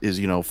that is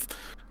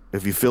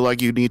if you feel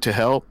like you need to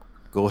help,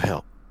 go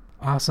help.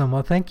 Awesome.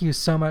 Well, thank you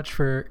so much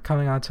for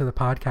coming on to the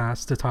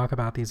podcast to talk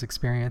about these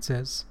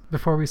experiences.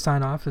 Before we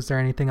sign off, is there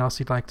anything else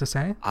you'd like to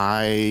say?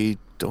 I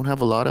don't have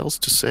a lot else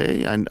to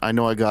say. I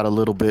know I got a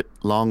little bit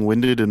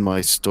long-winded in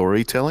my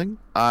storytelling.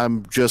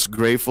 I'm just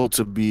grateful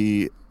to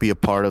be a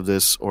part of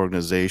this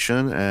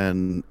organization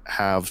and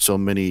have so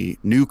many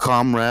new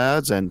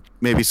comrades, and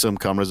maybe some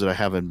comrades that I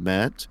haven't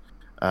met,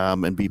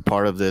 and be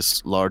part of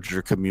this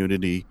larger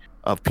community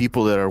of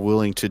people that are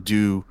willing to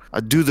do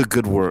the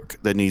good work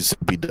that needs to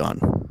be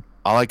done.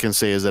 All I can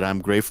say is that I'm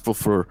grateful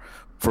for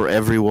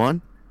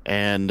everyone,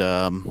 and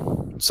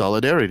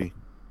solidarity.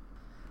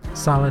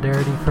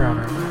 Solidarity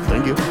forever.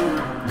 Thank you.